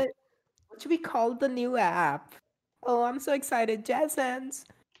We'll call again. it. What should we call the new app? Oh, I'm so excited. Jazz hands.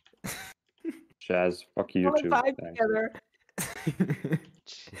 Jazz, fuck you Call it too. vibe Thanks. together.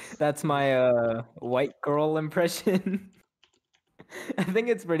 Jeez. That's my white girl impression. I think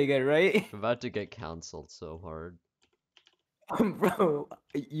it's pretty good, right? I'm about to get cancelled so hard. Bro,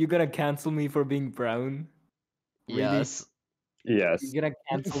 you gonna cancel me for being brown? Really? Yes. Yes. You gonna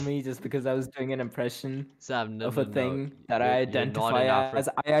cancel me just because I was doing an impression Sam, no, of no, a no. thing that I You're not identify an as?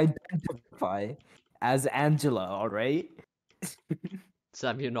 African. I identify as Angela, alright?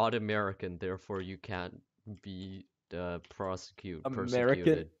 Sam, you're not American, therefore you can't be American.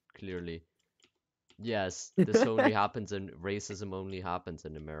 persecuted, clearly. Yes, this only happens in racism only happens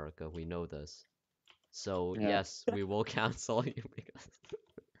in America. We know this. So Yeah. yes, we will cancel you because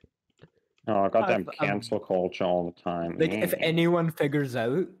Oh, goddamn I'm cancel culture all the time. like if anyone figures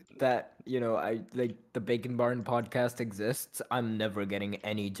out that, you know, I like the Bacon Barn podcast exists, I'm never getting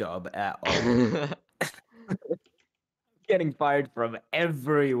any job at all. Getting fired from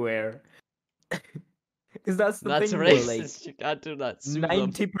everywhere. Because that's the that's thing though, like racist. You can't do that. Sue them.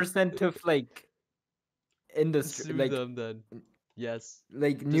 90% of like industry, Sue them then. Yes.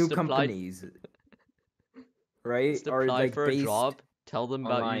 like new Just apply companies, right, just are apply like for a based job, tell them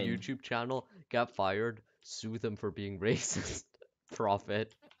about your online. YouTube channel, get fired, sue them for being racist.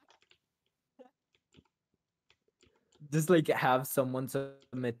 Profit. Just like have someone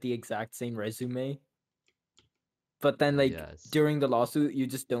submit the exact same resume, but then like Yes. during the lawsuit, you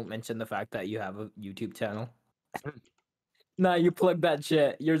just don't mention the fact that you have a YouTube channel. Nah, you plug that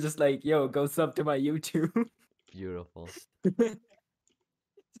shit. You're just like, yo, go sub to my YouTube. Beautiful. Is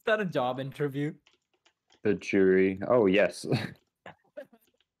that a job interview? The jury. Oh yes. The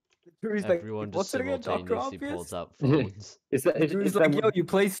jury's Everyone like, just what's it again, Doctor simultaneously Obvious? pulls out phones. Is that The jury's is like, that yo, with, you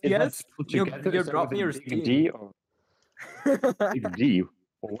play is that CS? spelled Yo, together? yo, Is that drop with me a your big Steam. D or big D?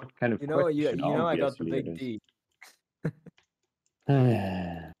 Or what kind of You know, question? I got the Obviously it big is. D.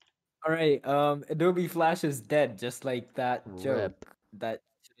 All right, Adobe Flash is dead, just like that joke Rip. that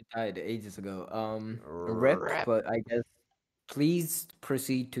should've died ages ago. Rip, Rip. but I guess please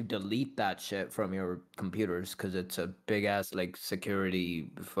proceed to delete that shit from your computers because it's a big ass like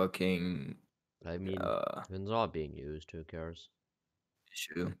security fucking I mean, uh if it's not being used, who cares?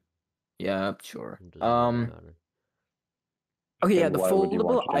 issue. Yeah, sure. It doesn't really matter. Okay, yeah, Then the why would you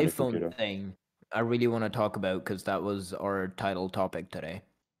want foldable it on your iPhone computer? thing I really want to talk about because that was our title topic today.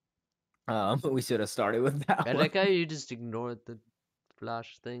 We should have started with that I one. like how you just ignored the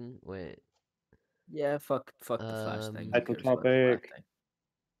flash thing. Wait. Yeah, fuck the Flash thing. Who Title cares about the Flash topic. thing?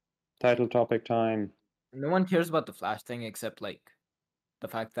 Title topic time. No one cares about the Flash thing except like the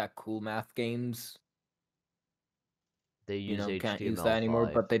fact that cool math games, They use can't use that anymore,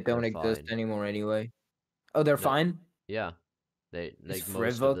 HTML5. but they They're don't exist fine. anymore anyway. Oh, they're No, fine? yeah. They Is like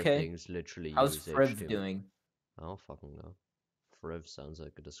most Friv of the okay? things literally How's use Friv HTML. doing? I don't fucking know. Friv sounds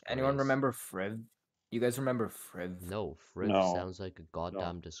like a Anyone disgrace. remember Friv? You guys remember Friv? No, Friv No. sounds like a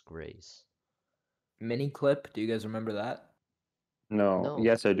goddamn disgrace. Mini clip, do you guys remember that? No. No.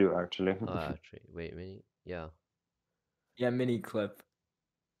 Yes, I do actually. Oh, actually, wait a minute. Yeah. Yeah, mini clip.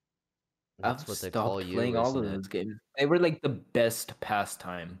 That's I've what they call stopped you, playing all isn't of it? those games. They were like the best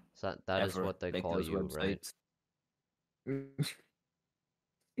pastime That is ever. what they Like call those you, right? websites.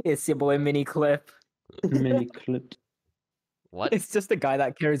 It's your boy Mini Clip. Mini clip. What? It's just a guy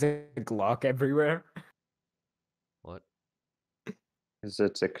that carries a Glock everywhere. What? Is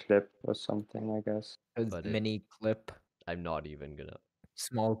it a clip or something, I guess? But Mini Clip, I'm not even gonna.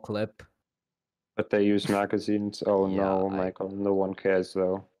 small clip. But they use magazines. Oh Yeah, no, Michael, no one cares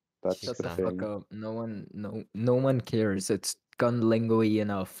though. That's Shut the the Exactly. fuck thing. up. No one cares. It's gun lingo-y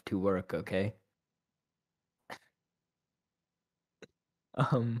enough to work, okay?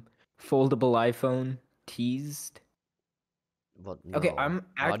 Foldable iPhone teased. But Okay, no, I'm not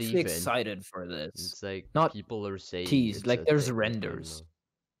actually even. excited for this. It's like Not people are saying teased, it's like a there's thing. I don't renders. know.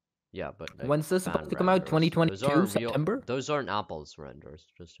 Yeah, but like When's this fan supposed to come out? renders. Those 2022 aren't real. September? Those aren't Apple's renders,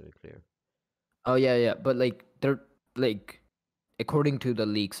 just to be clear. Oh yeah, but like they're like according to the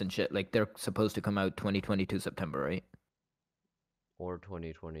leaks and shit, like they're supposed to come out 2022 September, right? Or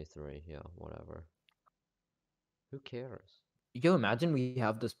 2023. Yeah, whatever. Who cares? Yo, imagine we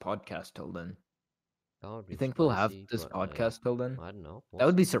have this podcast till then. That would be You think we'll have spicy, this but like, podcast till then? I don't know. That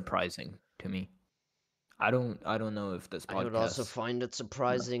would be see. surprising to me. I don't know if this podcast. I would also find it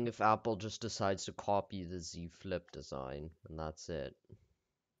surprising if Apple just decides to copy the Z Flip design, and that's it.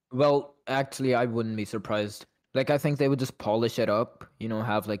 Well, actually, I wouldn't be surprised. Like, I think they would just polish it up,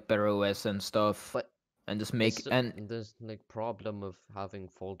 have like better OS and stuff, But and just make and this like problem of having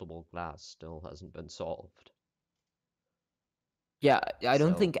foldable glass still hasn't been solved. yeah, I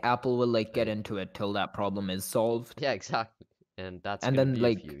don't So, think Apple will like get like- into it till that problem is solved. Yeah, exactly. And that's And gonna then be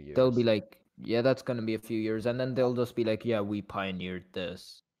like a few years. they'll be like, yeah, that's gonna be a few years, and then they'll just be like, yeah, we pioneered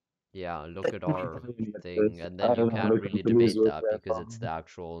this. Yeah, look at our At thing, this. and I then you don't know how can't the really companies debate work that that because it's the far.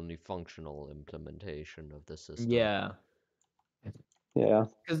 actual only functional implementation of the system. Yeah, Yeah.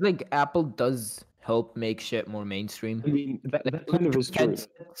 because like Apple does help make shit more mainstream. I mean, Like, that kind of is true.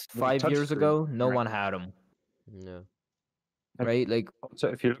 headsets With 5 years touchscreen, ago, no right? one had them, Yeah. right? Like, So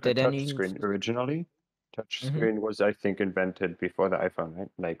if you look at did any? touchscreen originally, Mhm. touchscreen was, I think, invented before the iPhone,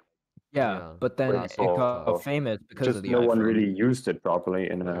 right? Like, Yeah, Yeah, but then way that's it what I got thought. famous because of just the no one iPhone. really used it properly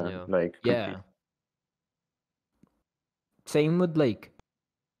in a Yeah. like. Yeah. Same with like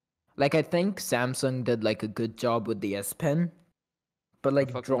I think Samsung did like a good job with the S Pen, but like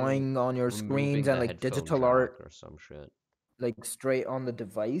fucking drawing on your Removing screens and the like headphone digital jack art or some shit. like straight on the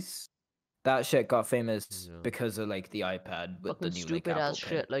device, that shit got famous Yeah. because of like the iPad with the Fucking new stupid like ass Apple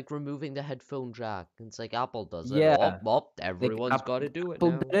Pen. shit like removing the headphone jack. It's like Apple does it. Yeah. Everyone's got to do it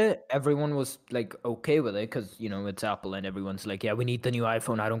Apple now. did it. Everyone was like okay with it because it's Apple and everyone's like, yeah, we need the new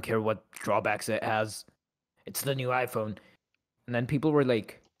iPhone. I don't care what drawbacks it has. It's the new iPhone. And then people were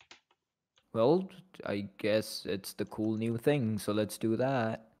like, well, I guess it's the cool new thing, so let's do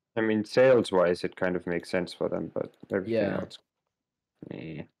that. I mean, sales-wise, it kind of makes sense for them, but everything Yeah. else,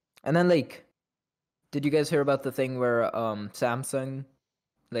 eh. And then like, did you guys hear about the thing where Samsung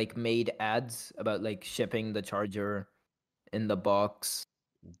like made ads about like shipping the charger in the box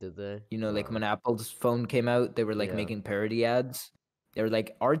Did they? You know, like Wow. when Apple's phone came out, they were like Yeah. making parody ads. They were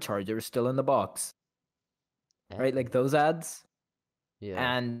like, our charger is still in the box, right? Like those ads.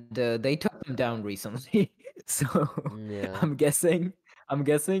 Yeah. And they took them down recently. So Yeah. I'm guessing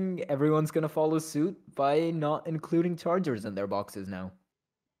everyone's gonna follow suit by not including chargers in their boxes now.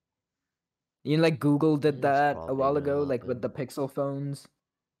 You know, like Google did It's that a probably while gonna ago, like with happen. the Pixel phones.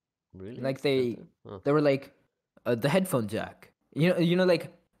 Really? Like Did they? Huh. they were like the headphone jack. You know,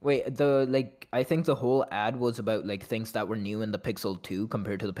 like wait, the like I think the whole ad was about like things that were new in the Pixel 2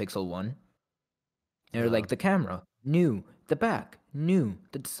 compared to the Pixel 1. They're Yeah. like the camera, new, the back, new,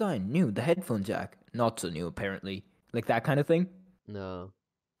 the design, new, the headphone jack, not so new apparently. Like that kind of thing. No.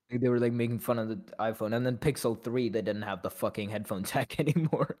 Like, they were like making fun of the iPhone, and then Pixel 3 they didn't have the fucking headphone jack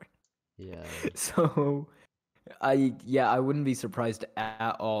anymore. Yeah. So I wouldn't be surprised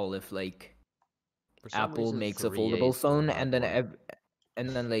at all if like For some Apple reason, makes a 3A foldable still phone had one. and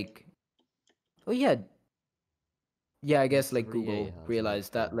then like oh yeah, I The guess like 3A Google has a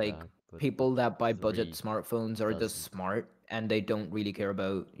realized that headphone like jack, but the people that buy budget 3 smartphones are just doesn't. smart and they don't really care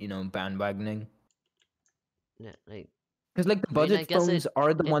about, you know, bandwagoning. Yeah, like, Because like the I mean, I budget guess phones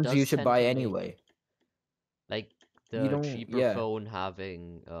are the it ones you does should tend buy to make anyway. like You the don't, cheaper yeah, phone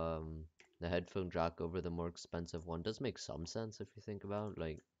having the headphone jack over the more expensive one does make some sense if you think about it.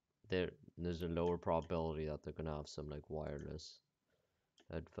 Like there's a lower probability that they're gonna have some like wireless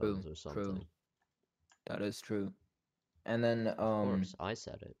true, headphones or true. something. That is true. And then Of course, I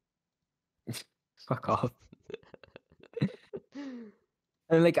said fuck off. it.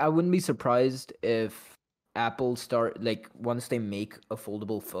 And like I wouldn't be surprised if Apple start like once they make a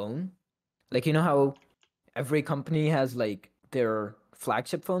foldable phone. Like you know how every company has like their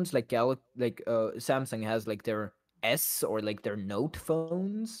flagship phones, like Samsung has like their S or like their Note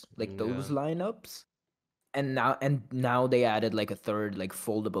phones, like those Yeah. lineups. And now they added like a third like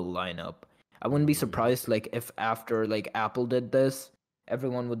foldable lineup. I wouldn't be Mm. surprised like if after like Apple did this,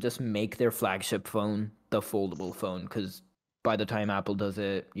 everyone would just make their flagship phone the foldable phone because by the time Apple does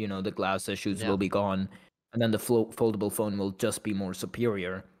it, you know, the glass issues Yeah. will be gone, and then the foldable phone will just be more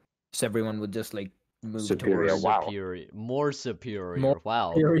superior. So everyone would just like move Superior. towards Wow. Superior. More superior. more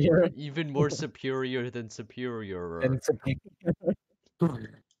Wow. superior Even more superior than superior. than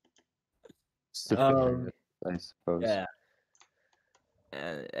superior. Superior, I suppose. Yeah.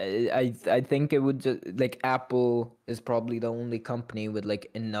 I think it would just like Apple is probably the only company with like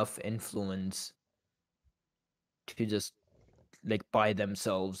enough influence to just like by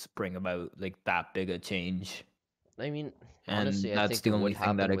themselves bring about like that big a change. I mean, And honestly, I that's think the it would only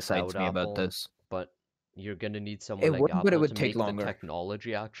thing that happen excites without me about Apple, this. but you're gonna need someone It like would, but it Apple would to take make the longer.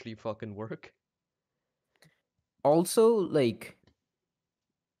 technology actually fucking work. Also, like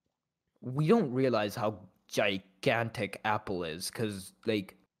we don't realize how gigantic Apple is because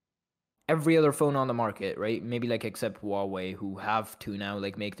like every other phone on the market, right? Maybe like except Huawei, who have to now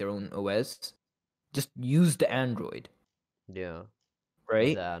like make their own OS, just use the Android, Yeah, the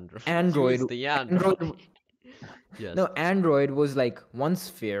right? Android. Android, Use the Android. Android. Yes. No, Android was like one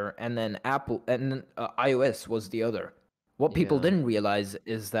sphere, and then Apple and then iOS was the other. What people Yeah. didn't realize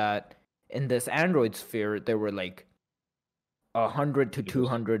is that in this Android sphere, there were like 100 to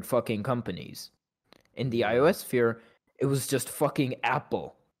 200 fucking companies. In the Yeah. iOS sphere, it was just fucking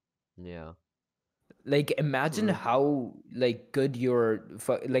Apple. Yeah. Like imagine True. how like good your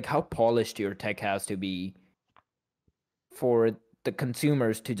like how polished your tech has to be for the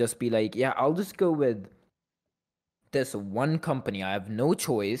consumers to just be like, yeah, I'll just go with this one company. I have no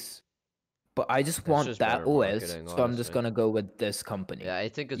choice, but I just It's want just that better OS, marketing, so I'm just honestly. gonna go with this company. Yeah, I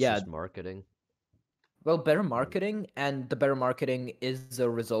think it's Yeah, just marketing. well, better Mm. marketing, and the better marketing is a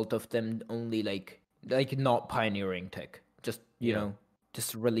result of them only like not pioneering tech, just you Yeah. know,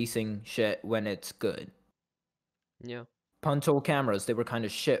 just releasing shit when it's good. Yeah. Punch hole cameras, they were kind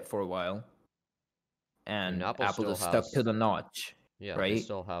of shit for a while, I mean, and Apple Apple still just stuck to has. the notch, Yeah, they right?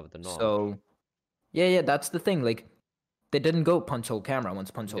 still have the notch. So yeah, that's the thing. Like they didn't go punch hole camera once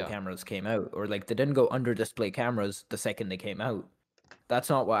punch hole Yeah. cameras came out, or like they didn't go under display cameras the second they came out. That's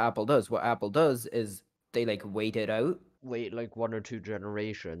not what Apple does. What Apple does is they like wait it out. Wait like 1 or 2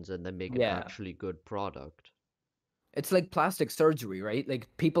 generations and then make an Yeah. actually good product. It's like plastic surgery, right? Like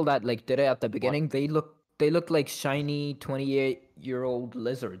people that like did it at the What? beginning, they look like shiny 28-year-old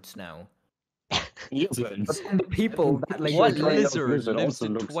lizards now. Lizards. But then the people that like What did it, lizard lizard lives also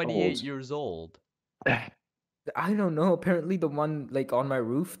to looks 28 old. years old? I don't know. Apparently the one like on my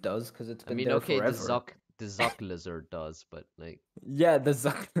roof does because it's I been mean, there okay, forever. the Zuck lizard does, but like Yeah, the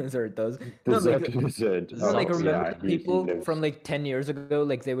Zuck lizard does. The No, like Zuck lizard. no, like Zuck Oh remember yeah, the lizard. he people lives. from like 10 years ago,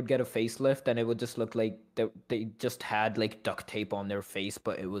 like they would get a facelift and it would just look like they just had like duct tape on their face,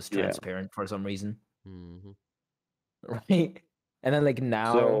 but it was Yeah. transparent for some reason, Hmm. right? And then like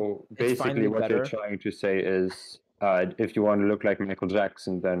now So it's basically, finally what you're better. trying to say is, if you want to look like Michael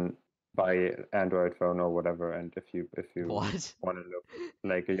Jackson, then buy an Android phone or whatever, and if you What? want to look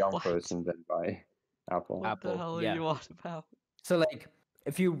like a young What? person, then buy Apple. What the Apple, hell are yeah. you on about? So like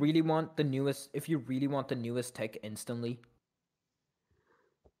if you really want the newest, if you really want the newest tech instantly,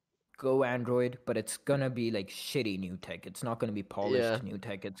 go Android, but it's gonna be like shitty new tech. It's not gonna be polished Yeah. new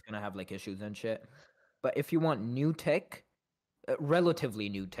tech. It's gonna have like issues and shit. But if you want new tech, relatively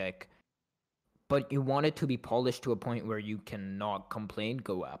new tech, but you want it to be polished to a point where you cannot complain,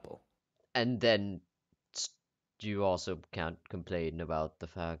 go Apple. And then you also can't complain about the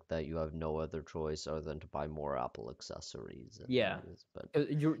fact that you have no other choice other than to buy more Apple accessories and Yeah. things. But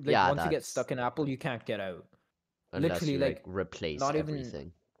You're like yeah, once you get that's stuck in Apple, you can't get out. unless Literally, you like like replace not even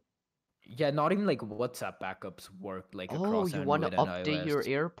everything. not even like WhatsApp backups work like Oh, across you want to Android and update your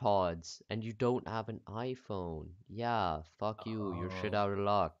iOS. AirPods and you don't have an iPhone. Yeah, fuck you. You're shit Oh. out of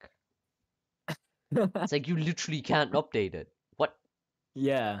luck. It's like you literally can't update it. What?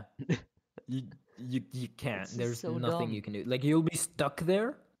 Yeah. You can't. This is There's so nothing you dumb. can do. Like you'll be stuck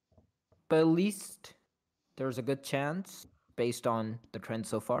there, but at least there's a good chance, based on the trend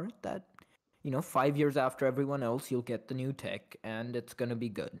so far, that 5 years after everyone else, you'll get the new tech and it's gonna be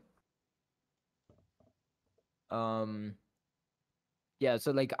good. Um, yeah.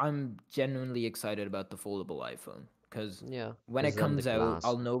 So like, I'm genuinely excited about the foldable iPhone because Yeah, when because it then the comes out,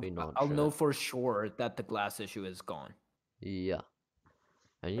 glass would be not I'll know shit. for sure that the glass issue is gone. Yeah.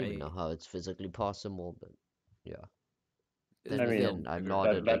 I don't even know Right? how it's physically possible, but yeah. I Then I mean, again, they'll I'm figure not it a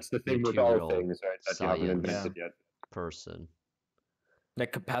out. like that's the thing with all material things, right? That you haven't science Yeah. invented yet. person.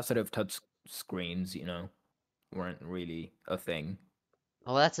 Like capacitive touch screens, weren't really a thing.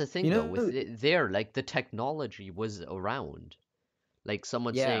 Oh, that's the thing You though. know, With there, like the technology was around. Like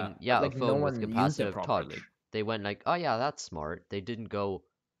someone yeah, saying, but yeah, a like no phone with one used it capacitive properly. touch. They went like, oh yeah, that's smart. They didn't go,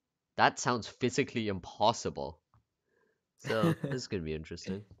 that sounds physically impossible. So this is gonna be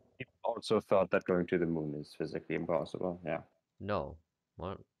interesting. People also thought that going to the moon is physically impossible. Yeah. No.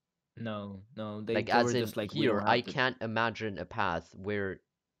 What? No, Like they as were in just like, we here, don't I have the. can't imagine a path where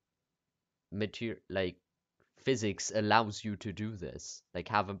like physics allows you to do this. Like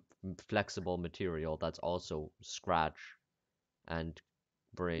have a flexible material that's also scratch and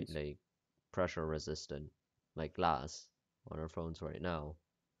break like pressure resistant, like glass on our phones right now.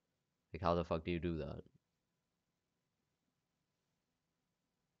 Like how the fuck do you do that?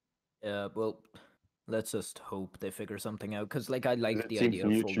 Yeah, well, let's just hope they figure something out. Cause like I 'Cause like it the seems idea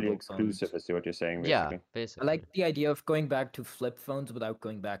of mutually foldable phones. exclusive, is what you're saying, Yeah, basically. I basically. like the idea of going back to flip phones without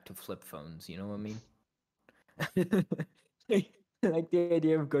going back to flip phones. You know what I mean? I like the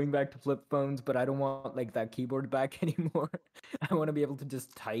idea of going back to flip phones, but I don't want like that keyboard back anymore. I want to be able to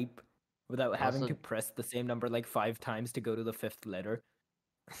just type without having to Also, press the same number like 5 times to go to the fifth letter.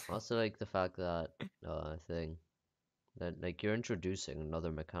 also like the fact that thing that like you're introducing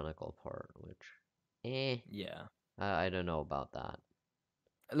another mechanical part, which, Yeah. I don't know about that.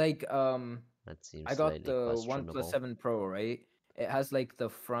 Like That seems I got slightly the OnePlus questionable. 7 Pro, right? It has like the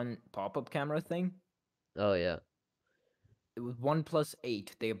front pop-up camera thing. Oh yeah, It was OnePlus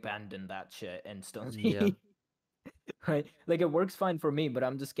 8. They abandoned that shit yeah, instantly. Right? Like it works fine for me, but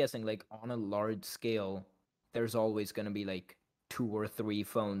I'm just guessing like on a large scale, there's always gonna be like 2 or 3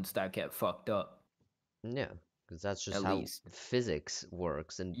 phones that get fucked up. yeah. Because that's just At how least. physics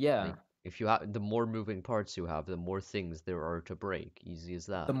works, and Yeah. like if you have the more moving parts you have, the more things there are to break. Easy as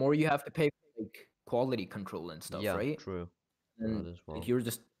The that. more you have to pay for like quality control and stuff, Yeah, right? true. And That as like well. you're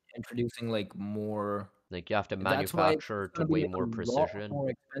just introducing like more. Like you have to That's why manufacture it's to gonna be way like more a lot precision. more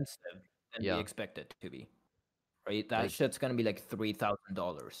expensive than we Yeah, expect it to be. Right? That like shit's gonna be like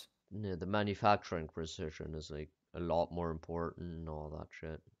 $3,000. yeah, the manufacturing precision is like a lot more important and all that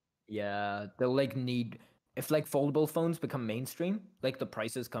shit. Yeah, they'll like need, if like foldable phones become mainstream, like the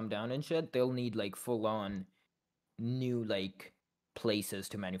prices come down and shit, they'll need like full on new like places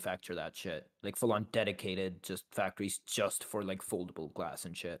to manufacture that shit. Like full on dedicated just factories just for like foldable glass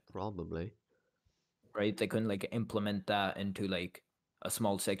and shit. Probably. Right? They couldn't like implement that into like a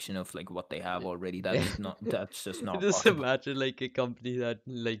small section of like what they have already. That's just not Just possible. imagine like a company that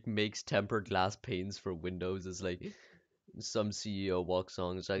like makes tempered glass panes for Windows is like some CEO walks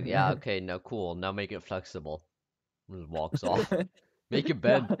on, it's like, yeah, okay, now cool, now make it flexible. Just walks off. Make it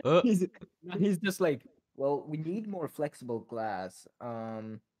No, bend. he's just like, well, we need more flexible glass.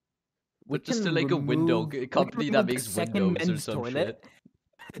 We But just to can like a window remove- we can company that remove the makes second windows or men's some toilet.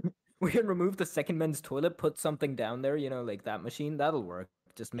 shit. We can remove the second men's toilet, put something down there, like that machine. That'll work.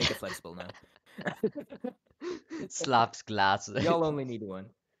 Just make it flexible now. Slaps glass. Y'all only need one.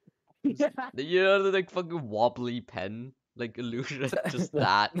 You know the like fucking wobbly pen like illusion, just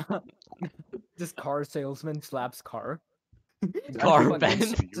that Just car salesman slaps car. car fucking pen.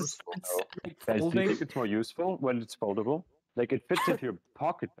 It's more Just useful, though. like Guys, do you folding. think it's more useful when it's foldable? Like it fits into your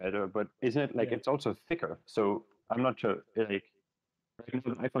pocket better, but isn't it like Yeah. it's also thicker? So I'm not sure. Like right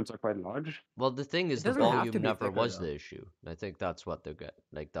now, the iPhones are quite large. Well, the thing is, the doesn't have to volume be never thicker, was though. the issue. I think that's what they're get.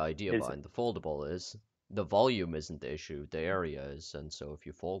 Like the idea Is it? behind the foldable is the volume isn't the issue, the area is, and so if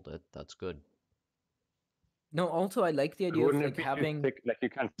you fold it, that's good. No, also I like the But idea of wouldn't it like be too having. thick? Like you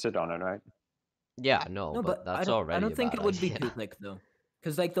can't sit on it, right? Yeah, no, No, but but I that's don't. I already don't a think bad it would be idea. too thick though,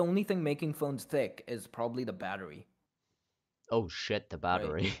 because like the only thing making phones thick is probably the battery, Oh shit, the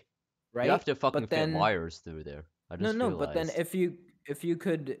battery. You right? have to fucking But fit then wires through there. I no, just no. But then realized. if you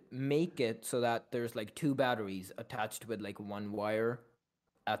could make it so that there's like two batteries attached with like one wire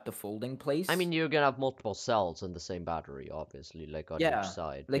at the folding place. I mean, you're gonna have multiple cells in the same battery, obviously, like on each yeah,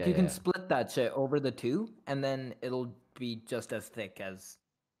 side. like Yeah, you can yeah. split that shit over the two, and then it'll be just as thick as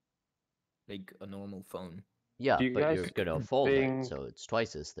like a normal phone. Yeah, Do you but guys you're gonna fold it, think? so it's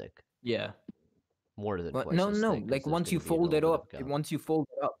twice as thick. Yeah. More than But twice no, as no. thick, because Like there's once you gonna be a fold little it bit up, of gap. once you fold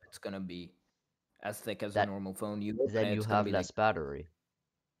it up, it's gonna be as thick as a That normal phone. You open then it, you it's gonna have be less like battery.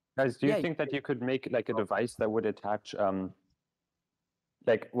 Guys, do you yeah. think that you could make like a device that would attach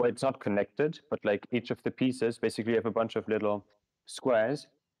like well it's not connected, but like each of the pieces basically have a bunch of little squares,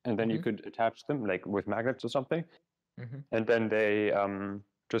 and then you Mhm. could attach them like with magnets or something, Mhm. and then they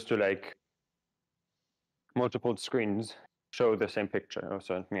just do like multiple screens show the same picture or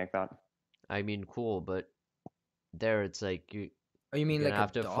something like that. I mean, cool, but there it's like Oh, you you're mean gonna like a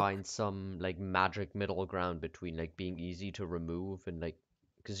have to dock? find some like magic middle ground between like being easy to remove and like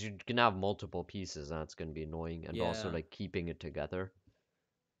because you're gonna have multiple pieces and that's gonna be annoying and also Yeah. like keeping it together.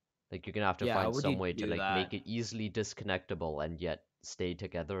 Like you're gonna have to Yeah. How find would some you way to do like make that? it easily disconnectable and yet stay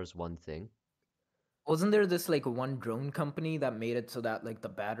together as one thing. Wasn't there this like one drone company that made it so that like the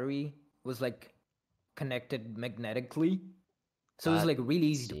battery was like connected magnetically? So it was That like really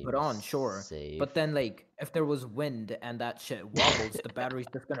easy to put seems on, sure. safe. But then like if there was wind and that shit wobbles, the battery's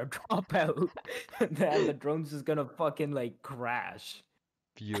just gonna drop out and then the drone's just gonna fucking like crash.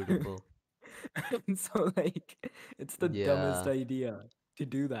 Beautiful. And so like it's the dumbest Yeah. idea to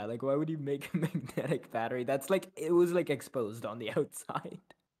do that. Like why would you make a magnetic battery? That's like it was like exposed on the outside.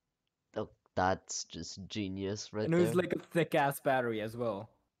 Oh, that's just genius right And it was there. like a thick ass battery as well.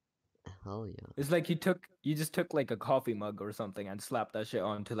 Hell yeah. It's like you just took like a coffee mug or something and slapped that shit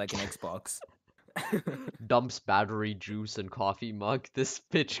onto like an Xbox. Dumps battery juice and coffee mug. This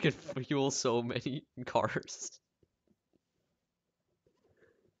bitch can fuel so many cars.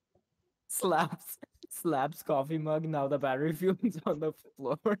 Slaps coffee mug, now the battery fumes on the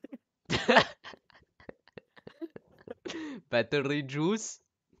floor. Battery juice.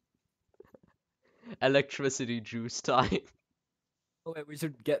 Electricity juice time. Oh wait, we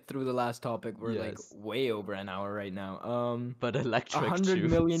should get through the last topic. We're like Yes. way over an hour right now. But electric 100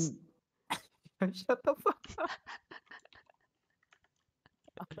 juice. million. Shut the fuck up.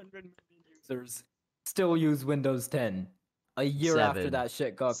 100 million users still use Windows 10. A year after 7. that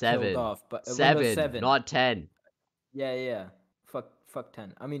shit got killed 7. off, but Windows 7, 7. not 10. Yeah, yeah. Fuck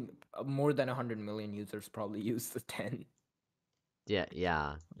 10. I mean, more than 100 million users probably use the 10. Yeah,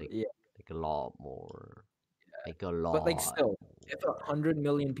 like Yeah. like a lot more. Like a lot. But like still, if 100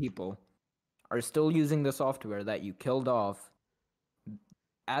 million people are still using the software that you killed off,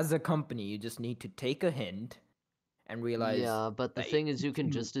 as a company, you just need to take a hint and realize Yeah, but the that thing is you can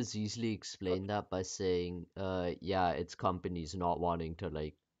you- just as easily explain that by saying, yeah, it's companies not wanting to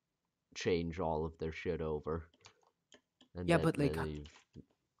like change all of their shit over. And Yeah, that but like they've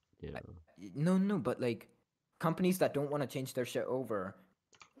you know. no, but like companies that don't want to change their shit over.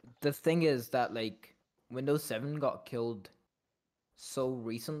 The thing is that like Windows 7 got killed so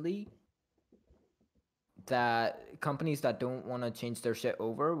recently that companies that don't want to change their shit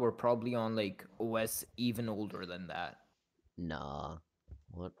over were probably on like OS even older than that. Nah.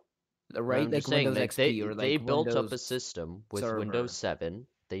 What? Right? I'm Like just saying, Windows like XP or they like built up a Windows system with Server. Windows 7.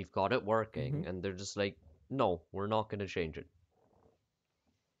 They've got it working, Mhm. and they're just like, no, we're not gonna change it.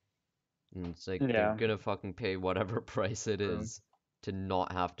 And it's like they're Yeah. gonna fucking pay whatever price it True. is to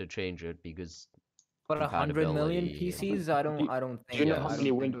not have to change it because But 100 million compatibility and- PCs, I don't Do think. you know Yes. how I many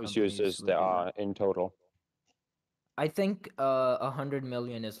don't think Windows companies users would there do that. are in total? I think 100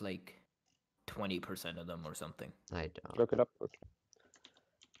 million is like 20% of them or something. I don't. Look it up quickly.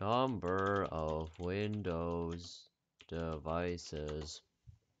 Number of Windows devices.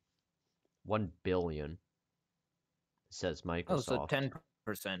 1 billion, says Oh, so Microsoft.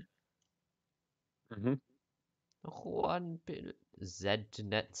 10%. Mm-hmm. 1 billion.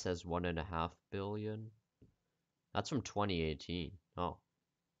 ZNet says 1.5 billion. That's from 2018. Oh.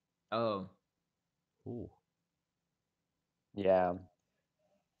 Oh, Ooh. Yeah.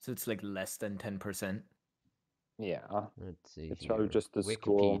 so it's like less than 10%. Yeah. Let's see It's here. probably just the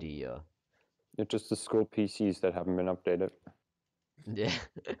school. Wikipedia. It's just the school PCs that haven't been updated. Yeah.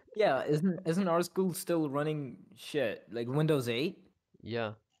 Yeah, isn't our school still running shit like Windows 8?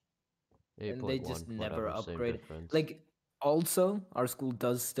 Yeah. And they just 8.1, never whatever, same upgrade. difference. Like, also, our school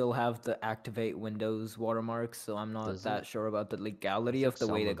does still have the activate Windows watermark, so I'm not Does that it? sure about the legality think of the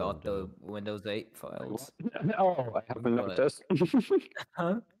way some they of them got the do. Windows 8 Wait, files. what? Oh, I haven't But noticed.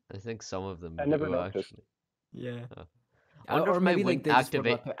 huh? I think some of them I never do, noticed. actually. Yeah. Huh. I wonder Or if my maybe like they just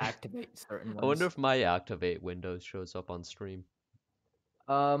activate. forgot to activate certain I wonder ones. if my activate Windows shows up on stream.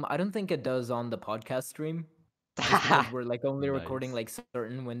 I don't think it does on the podcast stream. Just because we're like only recording Nice. like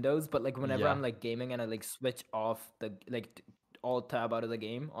certain windows, but like whenever Yeah. I'm like gaming and I like switch off the alt tab out of the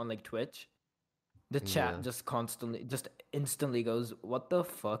game on like Twitch, the chat Yeah. just just instantly goes, "What the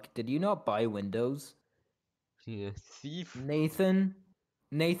fuck? Did you not buy Windows?" Yeah. Thief.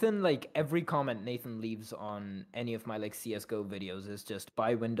 Nathan, like every comment Nathan leaves on any of my like CS:GO videos is just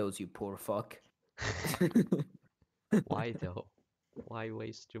buy Windows, you poor fuck. Why though? Why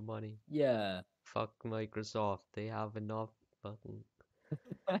waste your money? Yeah. Fuck Microsoft. They have enough fucking.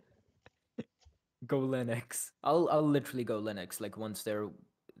 Go Linux. I'll literally go Linux like once their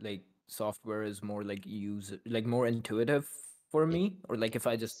like software is more like more intuitive for me, or like if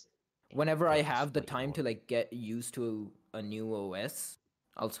I just whenever I It's have the way time more. to like get used to a new OS,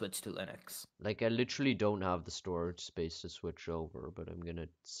 I'll switch to Linux. Like I literally don't have the storage space to switch over, but I'm gonna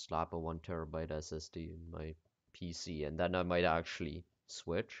slap a 1 TB SSD in my PC and then I might actually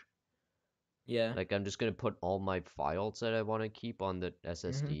switch. Yeah. Like I'm just gonna put all my files that I want to keep on the Mhm.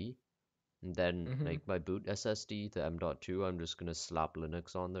 SSD, and then Mhm. like my boot SSD, the M.2, I'm just gonna slap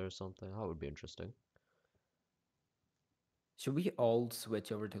Linux on there or something. That would be interesting. Should we all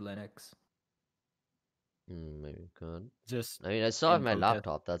switch over to Linux? Maybe we could. Just I mean, I still have in my protest.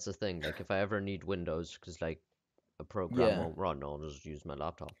 laptop. That's the thing. Like if I ever need Windows, because like a program Yeah. won't run, I'll just use my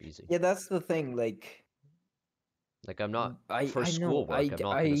laptop. Easy. Yeah, that's the thing. Like, Like I'm not for I know schoolwork. I'm not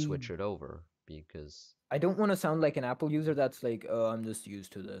gonna switch it over because I don't want to sound like an Apple user that's like, oh, I'm just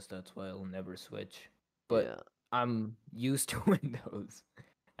used to this. That's why I'll never switch. But yeah, I'm used to Windows,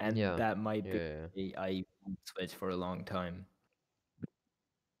 and yeah, that might be yeah. why I won't switch for a long time.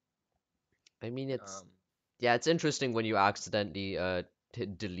 I mean, it's Um, yeah, it's interesting when you accidentally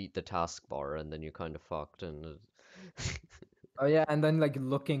delete the taskbar and then you're kind of fucked and oh yeah, and then like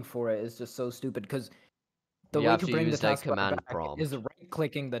looking for it is just so stupid because the you way have to to bring the use like taskbar command back is prompt.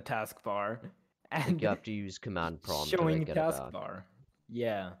 right-clicking the taskbar Like you and have to use command prompt to like showing get it back. taskbar.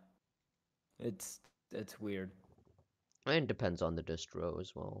 Yeah, it's weird. And it depends on the distro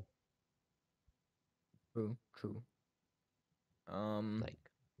as well. True, true.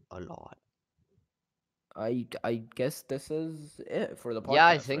 Like a lot. I guess this is it for the Yeah,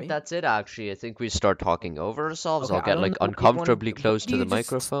 I podcast, think right? that's it actually. I think we start talking over ourselves. Okay, I'll I get don't like know what you want. uncomfortably Why close do to the you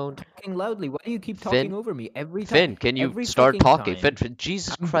just microphone. start talking loudly? Why do you keep talking Finn, over me every time? Finn, can you Every start fucking talking? time. Finn,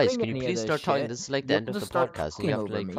 Jesus I'm Christ, doing can you any of please this start talking? shit. This is like the You'll end of the just start podcast and you talking have to over like me.